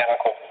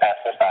chemicals and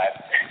pesticides.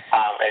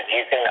 If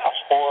you can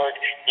afford,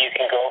 you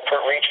can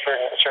reach for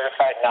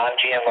certified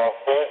non-GMO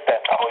food.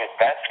 That's always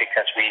best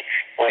because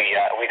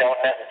we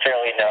don't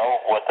necessarily know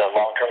what the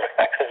long-term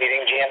effects of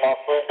eating GMO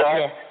foods are.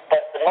 Yeah.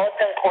 But the most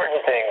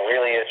important thing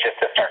really is just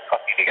to start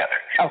cooking together.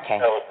 Okay.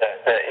 So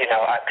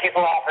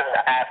people often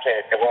ask me,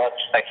 well,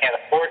 I can't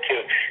afford to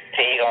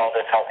eat all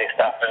this healthy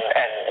stuff,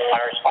 and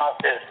my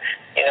response is,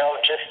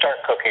 just start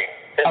cooking.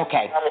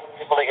 Okay. Come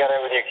people together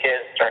with your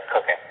kids, start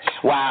cooking.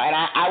 Wow, and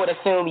I would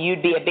assume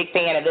you'd be a big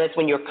fan of this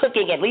when you're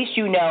cooking. At least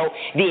you know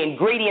the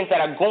ingredients that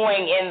are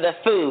going in the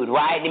food,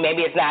 right? And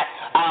maybe it's not,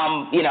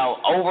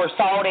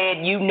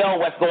 over-salted. You know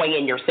what's going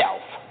in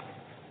yourself.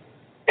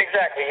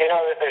 Exactly. You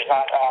know that there's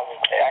not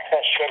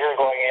excess sugar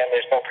going in.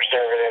 There's no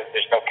preservatives.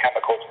 There's no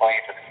chemicals going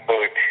into the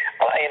food.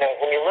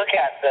 When you look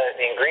at the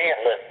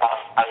ingredient list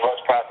on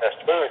most processed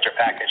foods or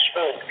packaged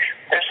foods,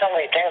 there's so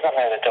many things on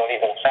there that don't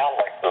even sound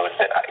like food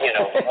that,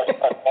 most of us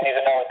don't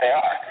even know what they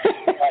are.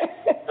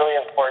 It's really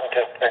important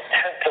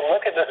to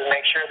look at this and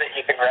make sure that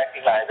you can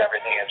recognize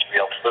everything as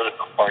real food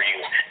before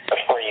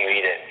you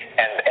eat it.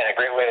 And a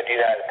great way to do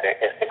that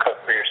is to cook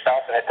for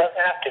yourself. And it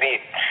doesn't have to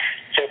be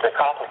super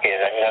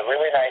complicated. I mean, a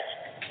really nice,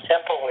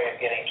 simple way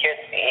of getting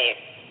kids to eat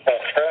some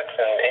fruits,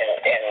 and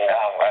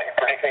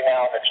particularly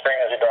now in the spring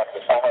as we go into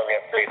the summer, we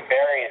have great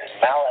berries and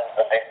melons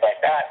and things like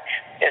that.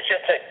 It's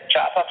just to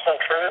chop up some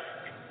fruit,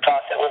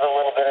 toss it with a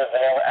little bit of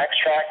vanilla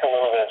extract, a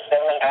little bit of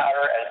cinnamon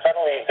powder, and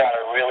suddenly you've got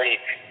a really,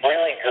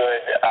 really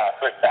good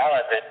fruit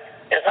salad that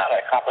is not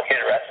a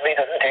complicated recipe. It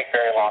doesn't take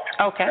very long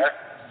to prepare.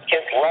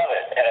 Kids love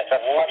it, and it's a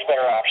much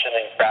better option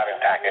than grabbing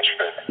packaged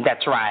fruit.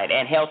 That's right,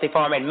 and healthy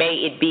farming,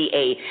 may it be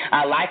a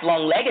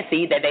lifelong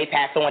legacy that they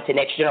pass on to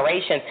next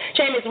generations.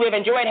 Seamus, we've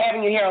enjoyed having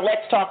you here on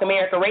Let's Talk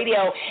America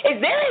Radio. Is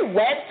there a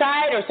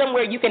website or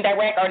somewhere you can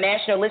direct our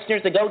national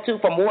listeners to go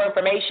to for more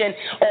information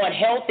on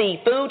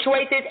healthy food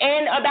choices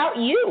and about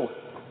you?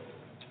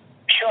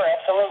 Sure,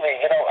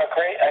 absolutely. A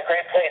great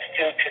place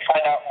to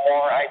find out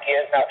more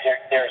ideas. Now,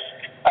 there's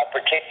a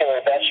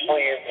particular vegetable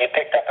you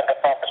picked up at the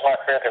farmer's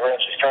market or the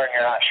grocery store and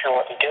you're not sure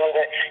what to do with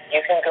it, you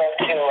can go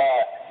to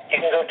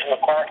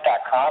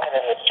McCormick.com, and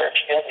in the search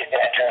field you can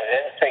enter it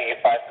in. So you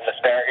find some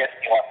asparagus,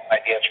 you want some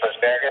ideas for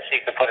asparagus, so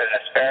you can put in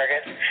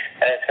asparagus,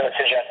 and it's going to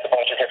suggest a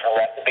bunch of different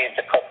recipes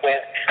to cook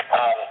with.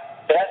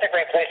 So that's a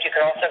great place. You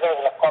can also go to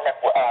the McCormick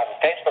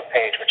Facebook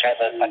page, which has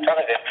a ton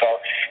of info.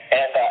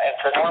 And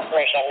for more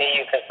information on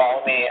me, you can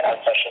follow me on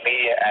social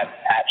media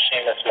at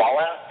Seamus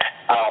Mullen,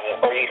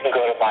 or you can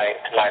go to my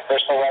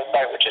personal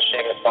website, which is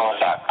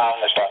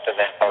SeamusMullen.com. There's lots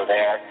of info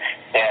there,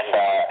 and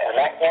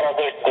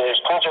there's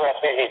tons of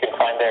recipes you can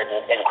find there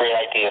and great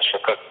ideas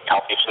for cooking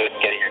healthy food and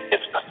getting your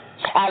kids cooked.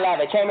 I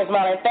love it, Seamus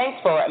Mullen. Thanks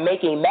for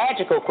making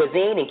magical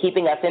cuisine and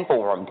keeping us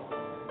informed.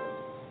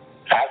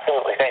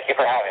 Absolutely. Thank you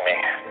for having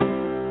me.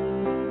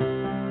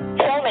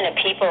 So many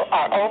people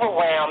are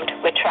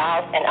overwhelmed with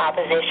trials and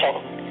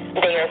opposition.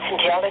 There's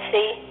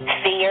jealousy,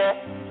 fear,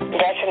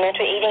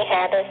 detrimental eating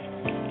habits,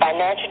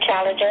 financial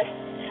challenges,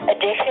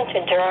 addiction to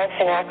drugs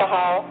and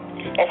alcohol,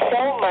 and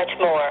so much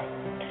more.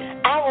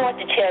 I want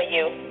to tell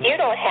you, you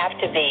don't have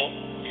to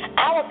be.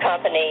 Our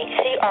company,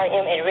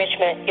 CRM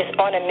Enrichment, is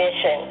on a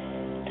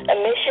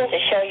mission to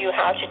show you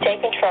how to take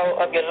control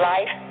of your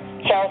life,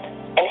 health,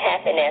 and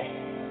happiness.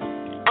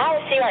 Our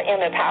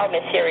CRM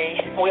Empowerment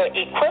Series will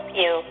equip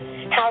you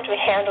how to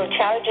handle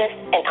challenges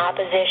and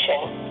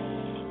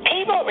opposition.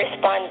 People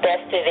respond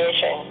best to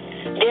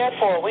vision.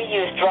 Therefore, we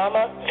use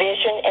drama,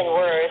 vision, and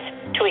words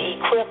to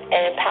equip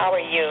and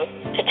empower you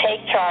to take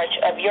charge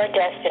of your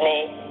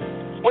destiny.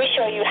 We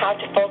show you how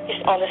to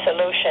focus on the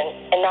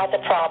solution and not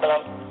the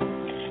problem.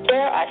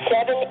 There are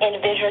 7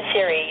 individual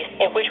series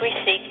in which we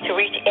seek to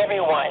reach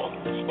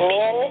everyone,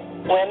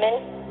 men,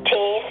 women,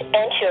 teens,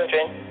 and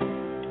children.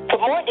 For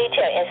more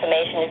detailed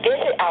information,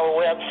 visit our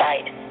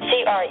website,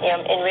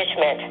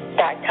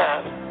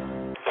 crmenrichment.com.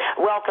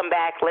 Welcome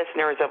back,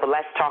 listeners of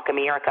Let's Talk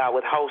America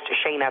with host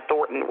Shana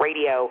Thornton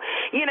Radio.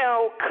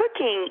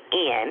 Cooking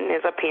in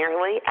is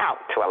apparently out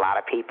to a lot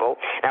of people.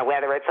 Now,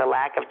 whether it's a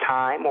lack of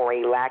time or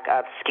a lack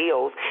of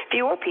skills,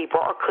 fewer people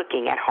are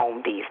cooking at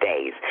home these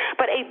days.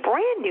 But a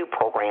brand new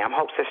program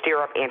hopes to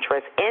stir up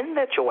interest in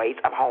the joys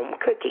of home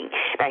cooking.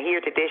 Now,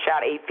 here to dish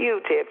out a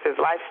few tips is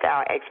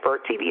lifestyle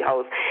expert, TV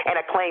host, and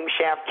acclaimed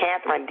chef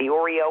Catherine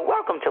Diorio.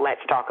 Welcome to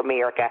Let's Talk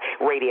America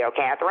Radio,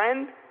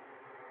 Catherine.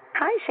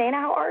 Hi, Shana.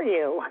 How are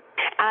you?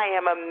 I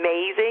am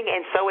amazing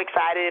and so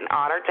excited and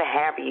honored to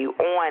have you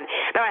on.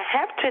 Now, I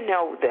have to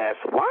know this.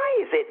 Why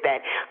is it that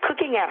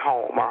cooking at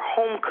home or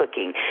home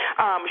cooking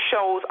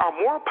shows are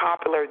more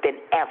popular than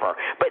ever?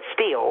 But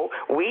still,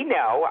 we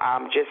know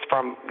just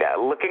from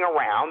looking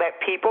around that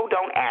people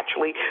don't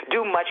actually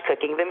do much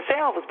cooking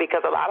themselves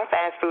because a lot of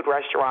fast food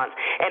restaurants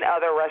and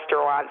other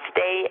restaurants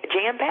stay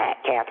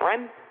jam-packed,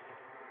 Catherine.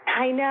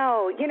 I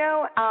know.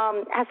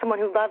 As someone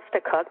who loves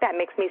to cook, that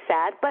makes me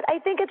sad. But I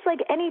think it's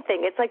like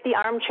anything. It's like the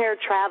armchair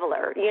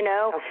traveler, Okay.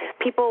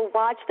 People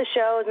watch the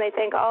shows and they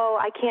think, oh,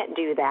 I can't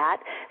do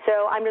that.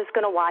 So I'm just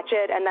going to watch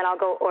it and then I'll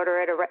go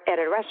order it at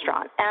a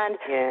restaurant. And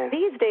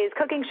These days,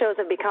 cooking shows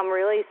have become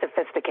really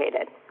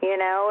sophisticated,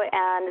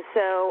 and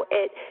so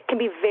it can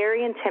be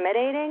very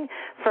intimidating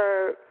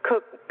for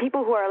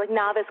people who are like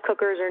novice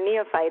cookers or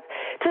neophytes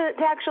to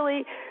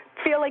actually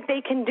feel like they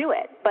can do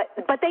it,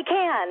 but they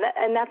can,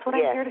 and that's what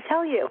I'm here to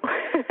tell you.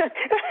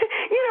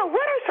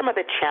 What are some of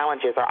the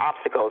challenges or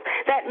obstacles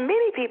that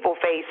many people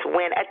face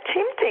when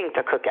attempting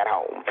to cook at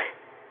home?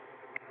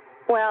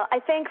 Well,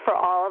 I think for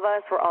all of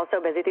us, we're all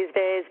so busy these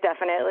days,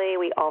 definitely,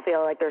 we all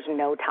feel like there's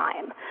no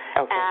time.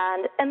 Okay.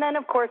 And then,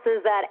 of course,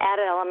 there's that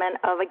added element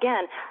of,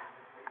 again,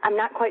 I'm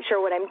not quite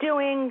sure what I'm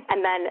doing, and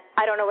then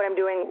I don't know what I'm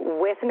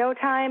doing with no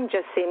time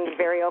just seems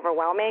very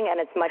overwhelming, and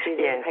it's much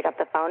easier to pick up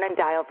the phone and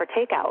dial for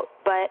takeout.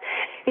 But,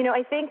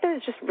 I think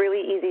there's just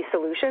really easy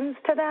solutions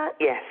to that.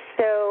 Yes.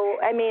 So,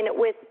 I mean,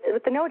 with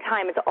the no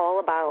time, it's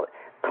all about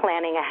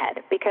planning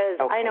ahead, because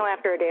I know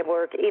after a day of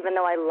work, even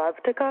though I love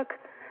to cook,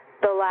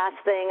 the last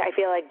thing I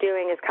feel like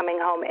doing is coming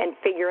home and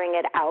figuring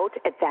it out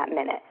at that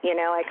minute.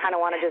 I kind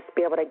of want to just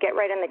be able to get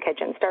right in the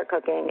kitchen, start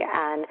cooking,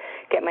 and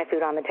get my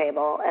food on the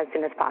table as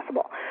soon as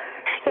possible.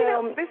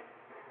 So,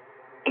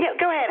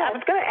 go ahead. I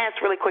was going to ask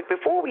really quick,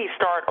 before we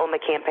start on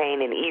the campaign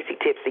and easy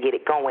tips to get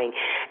it going,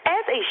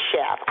 as a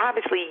chef,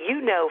 obviously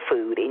you know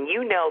food and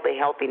you know the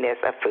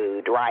healthiness of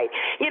food, right?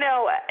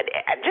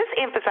 Just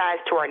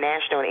emphasize to our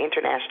national and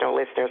international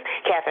listeners,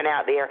 Catherine,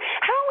 out there,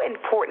 how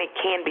important it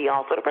can be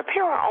also to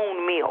prepare our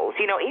own meals,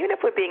 even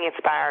if we're being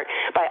inspired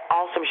by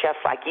awesome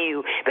chefs like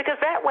you, because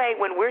that way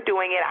when we're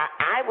doing it,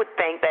 I would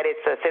think that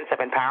it's a sense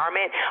of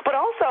empowerment, but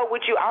also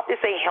would you opt to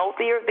say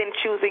healthier than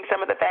choosing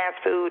some of the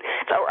fast food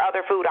or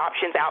other food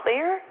options out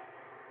there?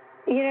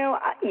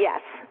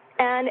 Yes.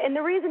 And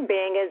the reason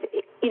being is,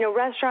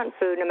 restaurant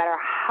food, no matter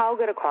how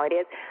good a quality it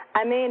is,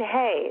 I mean,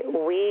 hey,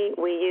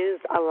 we use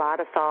a lot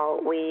of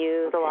salt, we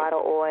use a lot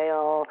of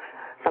oil,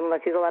 some of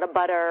us use a lot of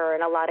butter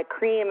and a lot of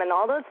cream and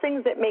all those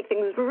things that make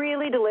things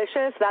really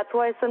delicious. That's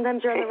why sometimes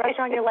you're in the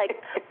restaurant, you're like,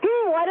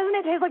 why doesn't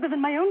it taste like this in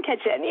my own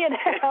kitchen,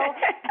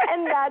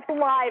 And that's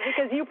why,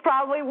 because you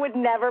probably would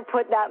never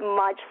put that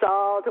much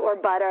salt or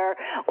butter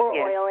or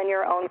oil in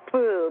your own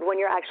food when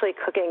you're actually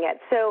cooking it.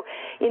 So,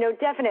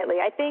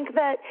 definitely, I think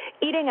that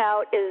eating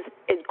out is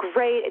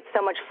great. It's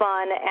so much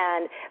fun,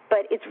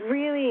 but it's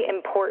really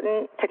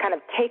important to kind of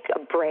take a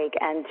break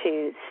and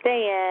to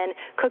stay in,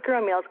 cook your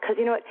own meals, because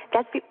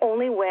that's the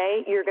only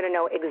way you're going to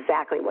know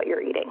exactly what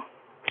you're eating.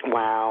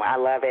 Wow, I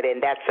love it,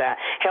 and that's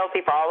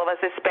healthy for all of us,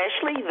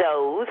 especially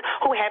those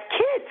who have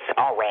kids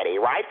already,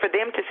 right? For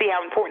them to see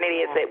how important it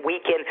is that we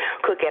can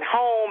cook at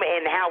home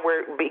and how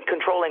we're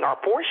controlling our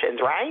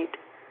portions, right?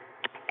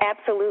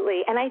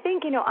 Absolutely. And I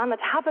think, on the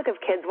topic of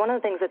kids, one of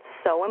the things that's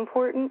so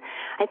important,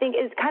 I think,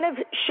 is kind of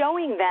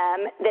showing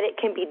them that it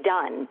can be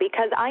done.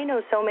 Because I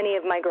know so many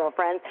of my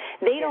girlfriends,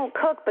 they don't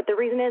cook, but the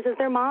reason is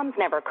their moms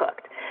never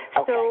cooked.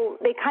 Okay.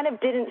 So they kind of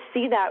didn't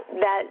see that,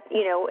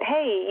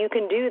 hey, you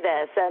can do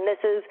this, and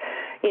this is,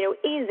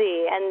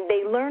 easy, and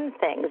they learn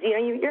things.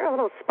 You're a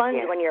little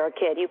sponge when you're a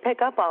kid. You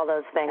pick up all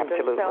those things.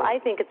 Absolutely. And so I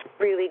think it's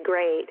really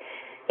great,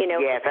 take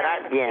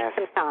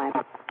some time.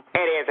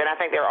 It is, and I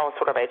think there are all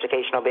sort of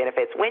educational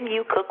benefits when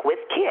you cook with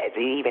kids,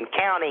 even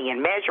counting and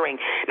measuring.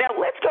 Now,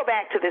 let's go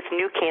back to this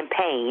new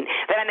campaign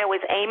that I know is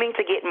aiming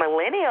to get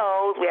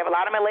millennials, we have a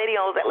lot of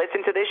millennials that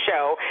listen to this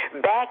show,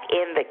 back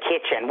in the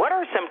kitchen. What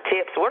are some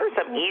tips, what are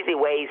some easy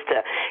ways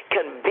to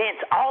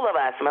convince all of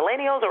us,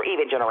 millennials or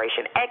even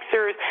Generation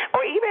Xers,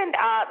 or even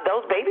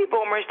those baby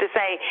boomers to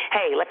say,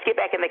 hey, let's get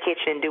back in the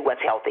kitchen and do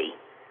what's healthy?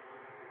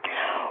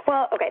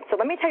 Well, okay, so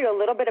let me tell you a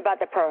little bit about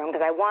the program,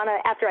 because I want to,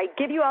 after I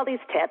give you all these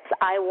tips,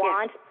 I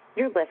want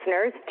your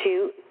listeners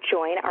to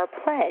join our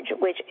pledge,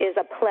 which is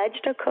a pledge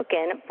to cook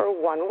in for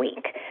 1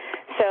 week.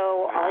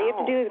 So all you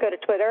have to do is go to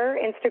Twitter,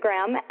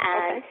 Instagram,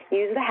 and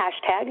use the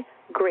hashtag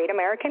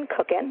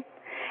 #GreatAmericanCookin'.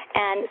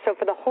 And so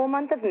for the whole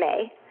month of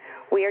May,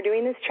 we are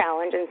doing this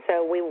challenge, and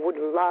so we would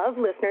love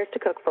listeners to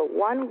cook for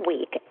 1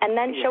 week and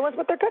then show us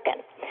what they're cooking.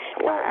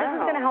 So this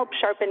is going to help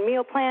sharpen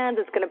meal plans.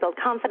 It's going to build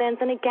confidence.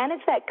 And, again,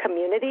 it's that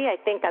community.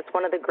 I think that's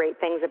one of the great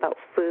things about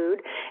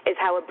food is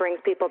how it brings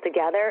people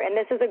together. And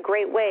this is a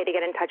great way to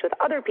get in touch with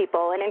other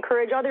people and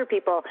encourage other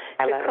people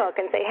to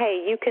cook and say,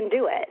 hey, you can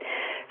do it.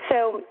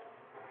 So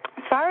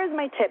as far as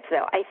my tips,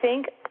 though, I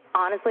think,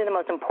 honestly, the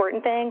most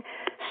important thing,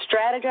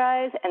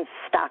 strategize and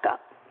stock up.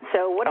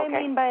 So what I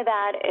mean by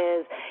that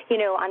is,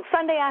 on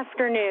Sunday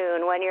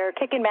afternoon when you're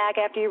kicking back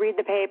after you read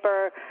the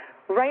paper,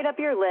 write up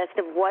your list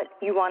of what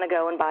you want to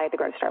go and buy at the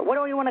grocery store. What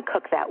do you want to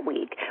cook that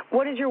week?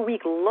 What does your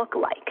week look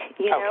like?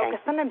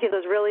 Because sometimes you have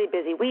those really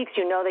busy weeks.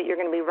 You know that you're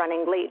going to be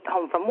running late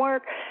home from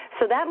work.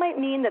 So that might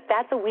mean that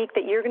that's a week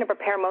that you're going to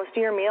prepare most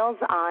of your meals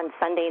on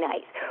Sunday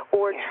night,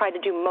 or try to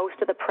do most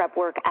of the prep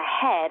work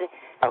ahead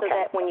so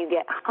that when you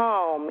get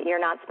home, you're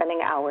not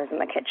spending hours in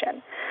the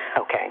kitchen.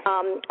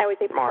 I would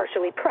say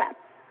partially prep.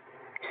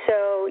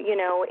 So,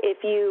 if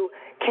you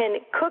can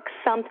cook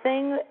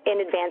something in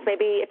advance,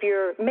 maybe if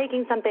you're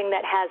making something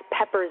that has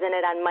peppers in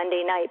it on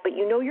Monday night, but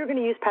you're going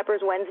to use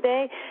peppers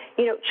Wednesday,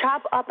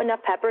 chop up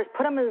enough peppers,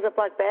 put them in a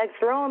Ziploc bag,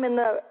 throw them in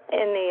the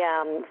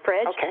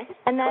fridge,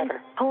 and then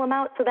pull them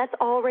out. So that's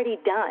already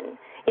done.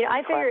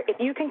 I figure if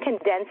you can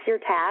condense your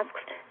tasks,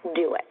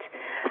 do it.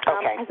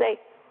 I say,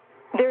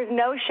 there's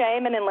no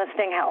shame in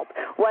enlisting help,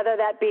 whether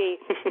that be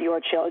your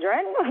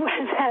children,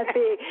 whether that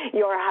be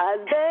your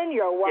husband,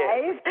 your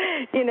wife,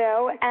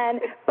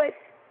 but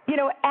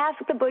ask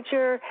the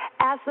butcher,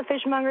 ask the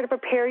fishmonger to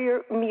prepare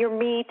your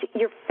meat,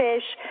 your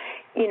fish.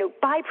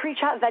 Buy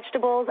pre-chopped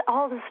vegetables.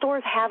 All the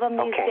stores have them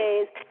these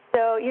days.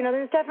 So,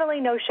 there's definitely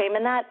no shame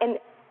in that. And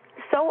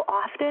so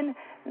often,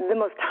 the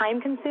most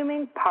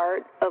time-consuming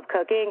part of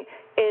cooking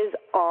is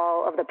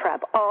all of the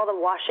prep, all the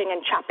washing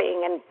and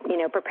chopping and,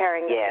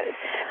 preparing. Yes.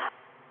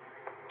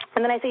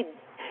 And then I say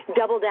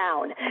double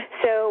down.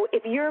 So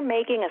if you're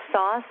making a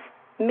sauce,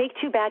 make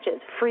 2 batches.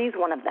 Freeze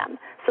one of them.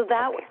 So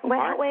that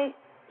way,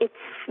 it's,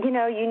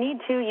 you need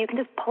to, you can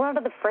just pull it out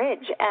of the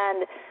fridge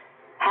and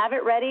have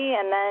it ready,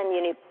 and then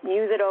you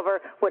use it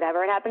over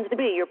whatever it happens to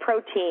be, your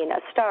protein,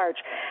 a starch.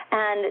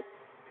 And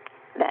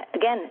that,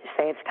 again,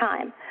 saves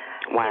time.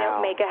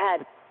 Wow. Make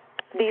ahead.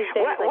 These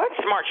days, what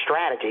smart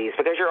strategies?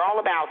 Because you're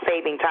all about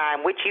saving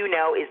time, which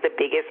is the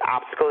biggest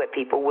obstacle that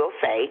people will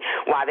say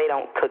why they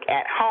don't cook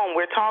at home.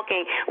 We're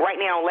talking right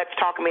now on Let's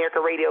Talk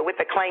America Radio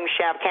with acclaimed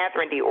chef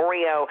Catherine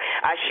D'Orio.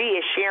 She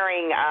is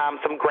sharing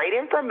some great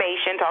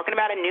information, talking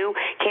about a new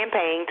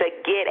campaign to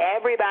get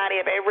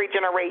everybody of every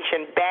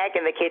generation back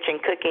in the kitchen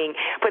cooking,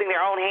 putting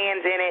their own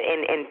hands in it,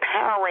 and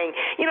empowering.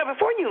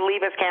 Before you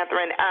leave us,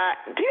 Catherine,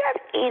 do you have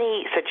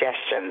any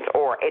suggestions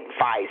or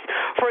advice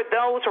for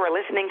those who are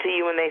listening to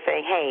you and they say,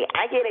 hey,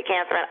 I get it,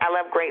 Catherine, I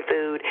love great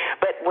food,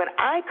 but when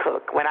I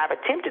cook, when I've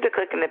attempted to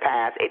cook in the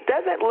past, it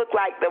doesn't look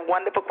like the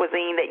wonderful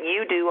cuisine that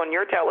you do on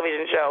your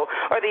television show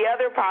or the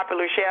other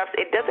popular chefs.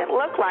 It doesn't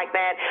look like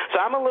that,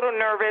 so I'm a little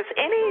nervous.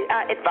 Any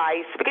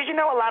advice? Because a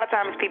lot of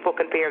times people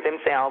compare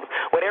themselves,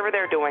 whatever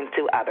they're doing,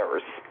 to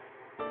others.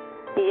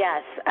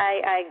 Yes,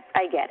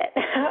 I get it.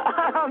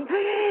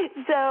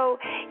 So,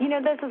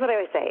 this is what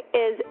I always say,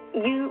 is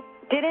you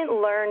didn't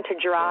learn to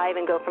drive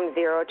and go from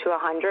 0 to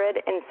 100,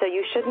 and so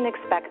you shouldn't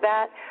expect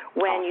that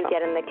when you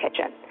get in the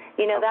kitchen.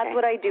 That's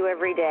what I do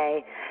every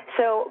day.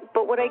 So,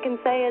 but what I can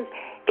say is,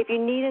 if you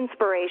need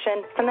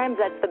inspiration, sometimes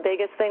that's the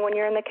biggest thing when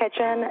you're in the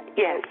kitchen.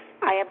 Yes.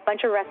 I have a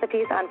bunch of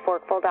recipes on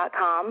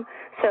forkful.com,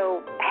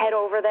 so head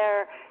over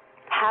there,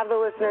 have the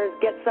listeners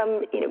get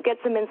some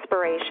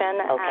inspiration,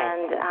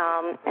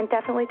 and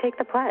definitely take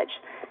the pledge.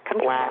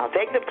 Wow,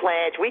 take the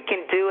pledge. We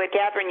can do it.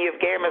 Catherine, you've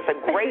given us a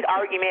great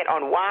argument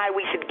on why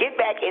we should get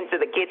back into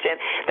the kitchen.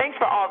 Thanks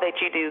for all that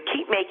you do.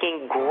 Keep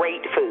making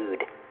great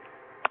food.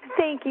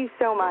 Thank you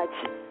so much.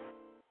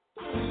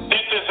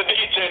 This is the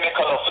DJ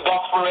Nicholas,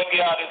 gospel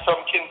radio artist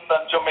from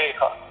Kingston,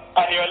 Jamaica,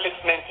 and you're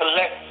listening to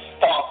Let's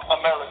Talk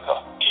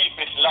America.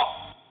 Keep it locked.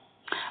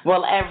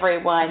 Well,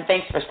 everyone,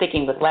 thanks for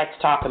sticking with Let's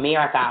Talk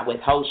America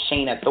with host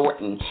Shana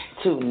Thornton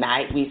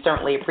tonight. We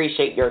certainly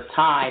appreciate your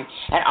time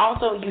and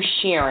also you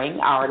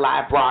sharing our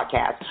live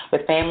broadcast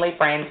with family,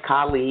 friends,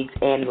 colleagues,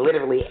 and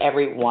literally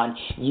everyone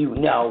you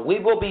know. We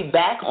will be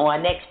back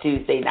on next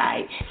Tuesday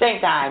night,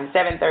 same time,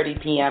 7:30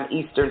 p.m.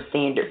 Eastern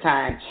Standard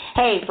Time.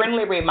 Hey,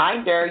 friendly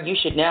reminder, you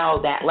should know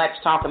that Let's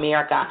Talk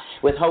America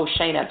with host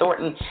Shana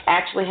Thornton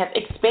actually has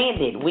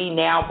expanded. We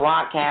now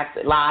broadcast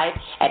live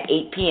at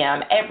 8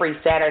 p.m. every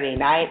Saturday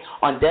night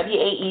on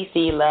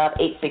WAEC Love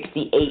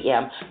 860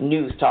 AM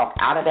News Talk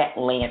out of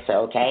Atlanta,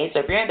 okay? So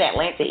if you're in the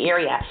Atlanta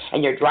area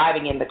and you're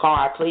driving in the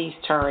car, please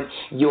turn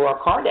your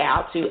car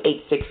down to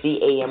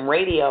 860 AM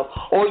radio,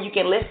 or you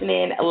can listen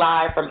in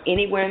live from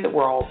anywhere in the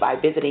world by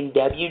visiting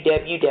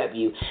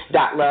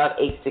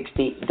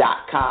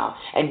www.love860.com.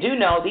 And do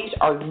know these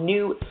are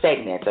new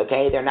segments,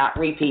 okay? They're not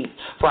repeats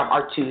from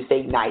our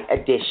Tuesday night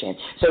edition.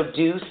 So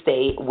do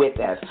stay with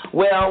us.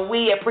 Well,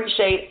 we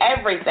appreciate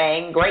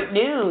everything. Great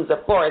news,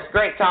 of course,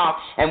 great talk,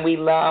 and we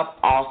love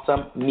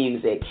awesome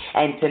music.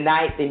 And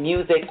tonight, the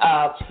music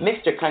of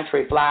Mr.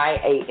 Country Fly,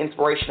 a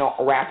inspirational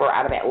rapper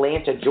out of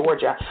Atlanta,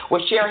 Georgia, will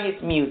share his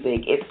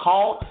music. It's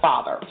called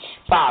Father.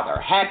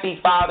 Father, happy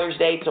Father's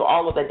Day to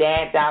all of the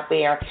dads out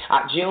there.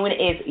 June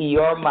is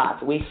your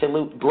month. We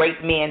salute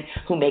great men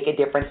who make a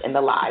difference in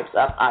the lives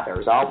of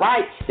others. All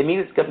right, the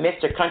music of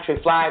Mr. Country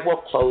Fly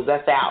will close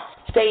us out.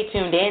 Stay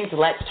tuned in to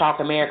Let's Talk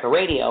America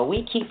Radio.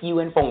 We keep you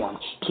informed.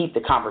 Keep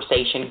the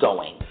conversation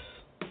going.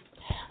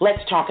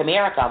 Let's Talk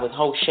America with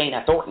host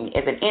Shana Thornton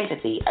is an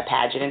entity of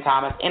Paget &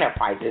 Thomas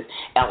Enterprises,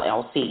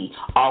 LLC.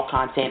 All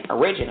content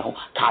original,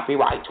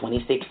 copyright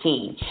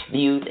 2016.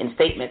 Views and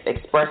statements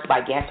expressed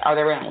by guests are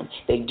their own.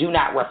 They do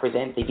not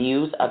represent the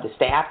views of the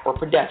staff or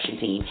production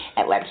team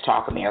at Let's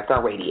Talk America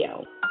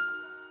Radio.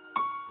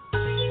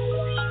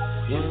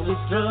 And we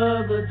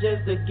struggle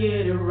just to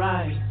get it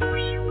right.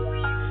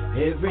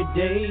 Every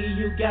day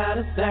you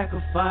gotta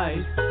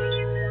sacrifice.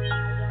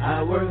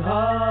 I work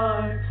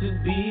hard to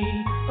be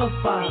a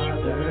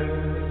father.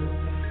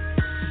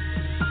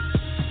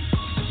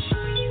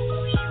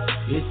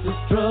 It's a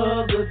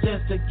struggle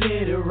just to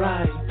get it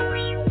right.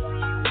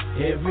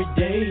 Every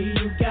day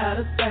you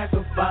gotta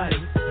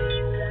sacrifice.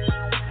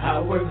 I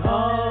work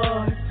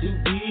hard to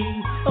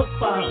be a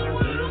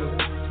father.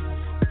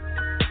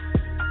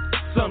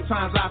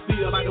 Sometimes I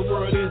feel like the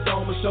world is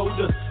on my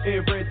shoulders.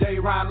 Every day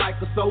ride like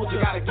a soldier.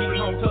 Gotta get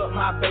home, tuck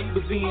my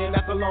babies in.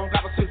 That's a long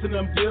conversation,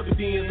 them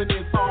dividends. And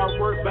it's hard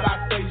work, but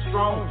I stay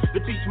strong to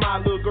teach my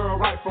little girl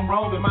right from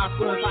wrong. And my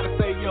sons how to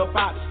stay up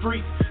out the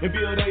streets. and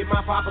build a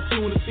mind for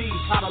opportunities.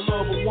 How to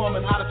love a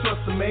woman, how to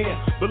trust a man.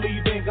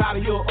 Believe in God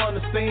and he'll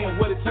understand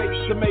what it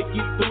takes to make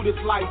it through this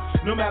life.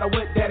 No matter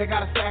what, daddy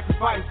gotta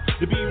sacrifice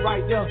to be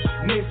right there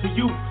next to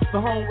you. The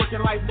homework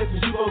and life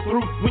lessons you go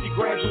through when you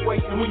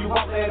graduate and when you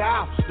walk that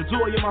aisle. The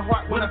joy in my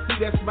heart when I see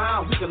that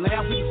smile. We can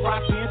laugh, we can cry,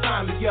 spend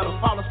time together.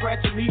 Fall and scratch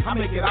your knee, I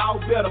make it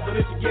all better.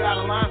 But if you get out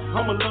of line,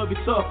 I'ma love you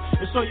tough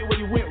and show you where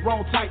you went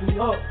wrong, tighten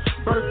you up.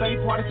 Birthday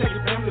party, take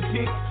your family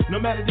pics.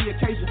 No matter the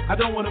occasion, I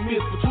don't wanna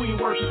miss.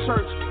 Between work and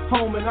church,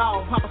 home and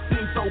all. Papa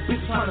sitting so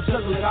busy trying to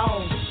juggle it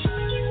all.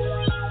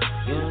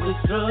 In the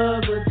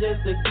struggle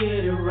just to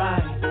get it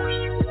right.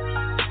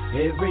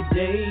 Every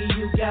day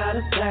you gotta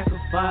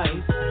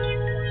sacrifice.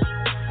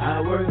 I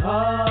work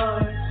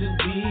hard to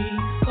be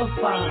a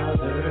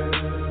father.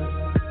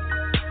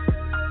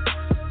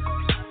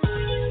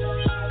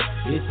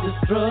 It's a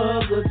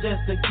struggle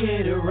just to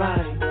get it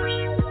right.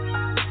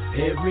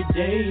 Every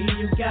day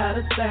you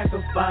gotta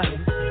sacrifice.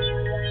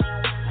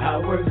 I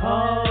work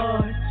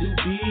hard to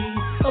be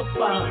a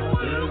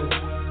father.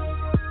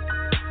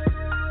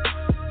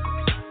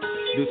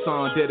 This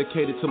song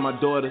dedicated to my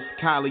daughters,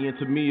 Kylie and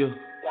Tamia.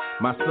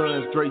 My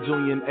sons, Dre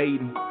Jr. and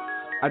Aiden.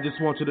 I just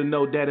want you to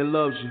know Daddy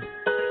loves you.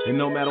 And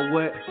no matter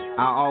what,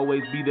 I'll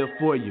always be there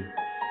for you.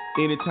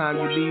 Anytime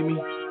you need me,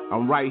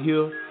 I'm right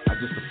here. I'm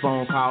just a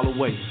phone call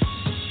away.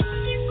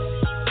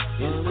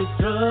 In the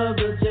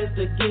struggle just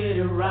to get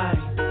it right.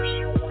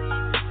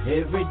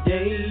 Every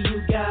day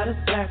you gotta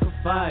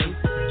sacrifice.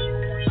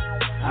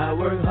 I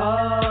work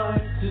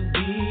hard to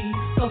be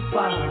a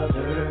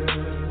father.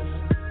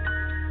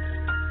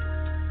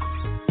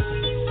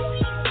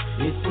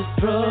 It's a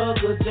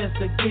struggle just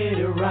to get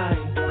it right.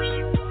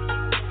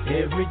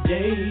 Every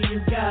day you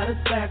gotta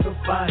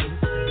sacrifice.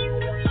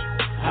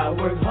 I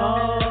work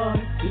hard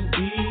to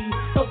be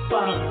a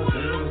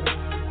father.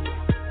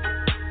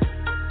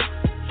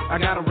 I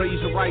gotta raise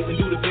your right and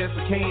do the best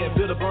I can.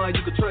 Build a bond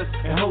you can trust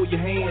and hold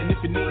your hand. If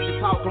you need to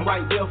talk, I'm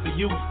right there for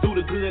you. Through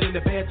the good and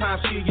the bad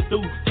times, see you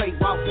through. Take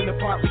walks in the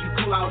park, we can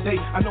cool all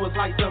day. I know it's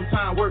like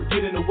sometimes work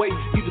get in the way.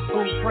 You to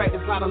school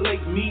practice, a lot of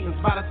late meetings.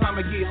 By the time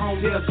I get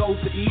home, there goes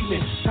the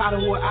evening. Tired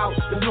of wore out,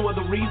 there's no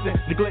other reason.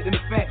 Neglecting the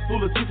fact,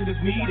 full attention is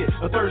needed.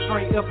 A third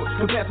string effort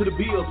compared to the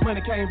bills.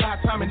 Money came by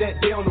time and that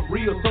day on the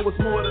real. So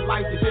it's more than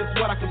life than just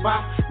what I can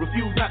buy.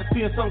 Refuse not to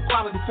spend some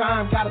quality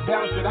time. Gotta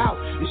balance it out.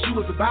 It's you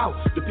it's about.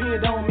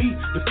 Depend on me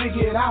to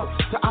figure it out.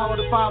 To all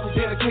the fathers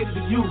dedicated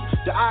to you.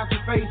 The eyes and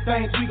face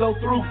things we go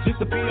through just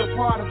to be a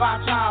part of our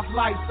child's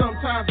life.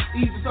 Sometimes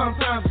it's easy,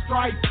 sometimes it's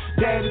strife.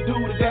 Daddy do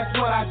it, that's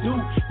what I do.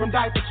 From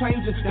diaper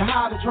changes to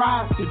how to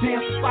drive, to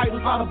dance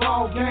recitals, all the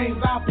ball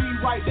games. I'll be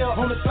right there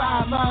on the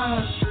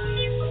sidelines.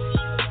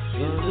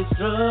 In the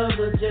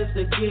struggle just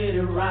to get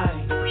it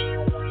right.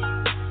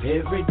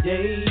 Every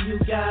day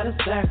you gotta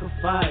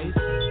sacrifice.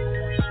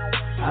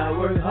 I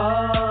work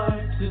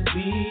hard to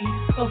be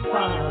a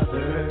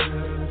father.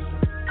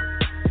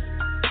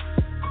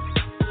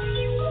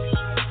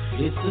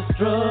 It's a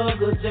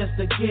struggle just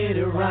to get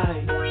it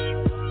right.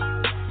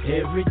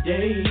 Every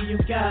day you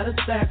gotta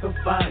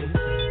sacrifice.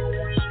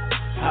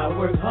 I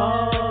work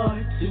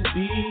hard to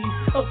be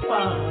a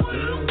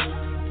father.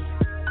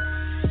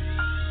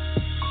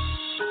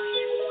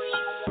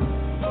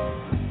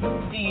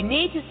 Do you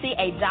need to see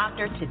a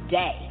doctor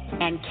today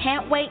and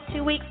can't wait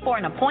 2 weeks for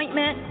an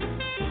appointment?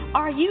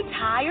 Are you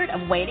tired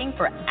of waiting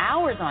for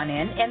hours on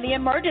end in the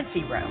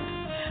emergency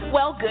room?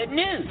 Well, good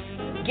news.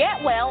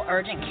 Get Well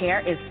Urgent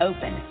Care is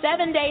open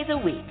 7 days a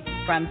week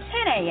from 10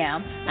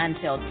 a.m.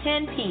 until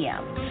 10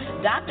 p.m.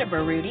 Dr.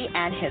 Baruti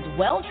and his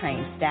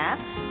well-trained staff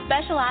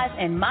specialize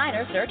in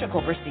minor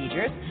surgical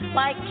procedures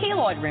like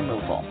keloid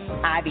removal,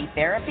 IV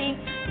therapy,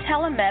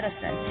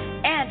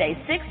 telemedicine, and a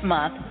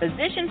 6-month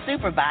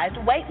physician-supervised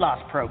weight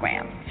loss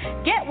program.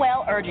 Get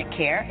Well Urgent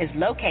Care is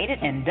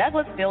located in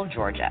Douglasville,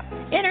 Georgia,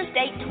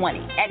 Interstate 20,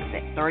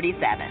 exit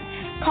 37.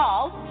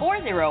 Call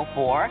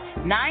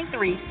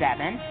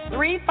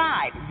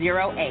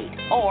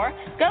 404-937-3508 or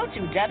go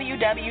to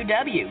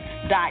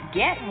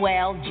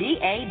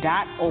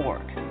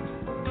www.getwellga.org.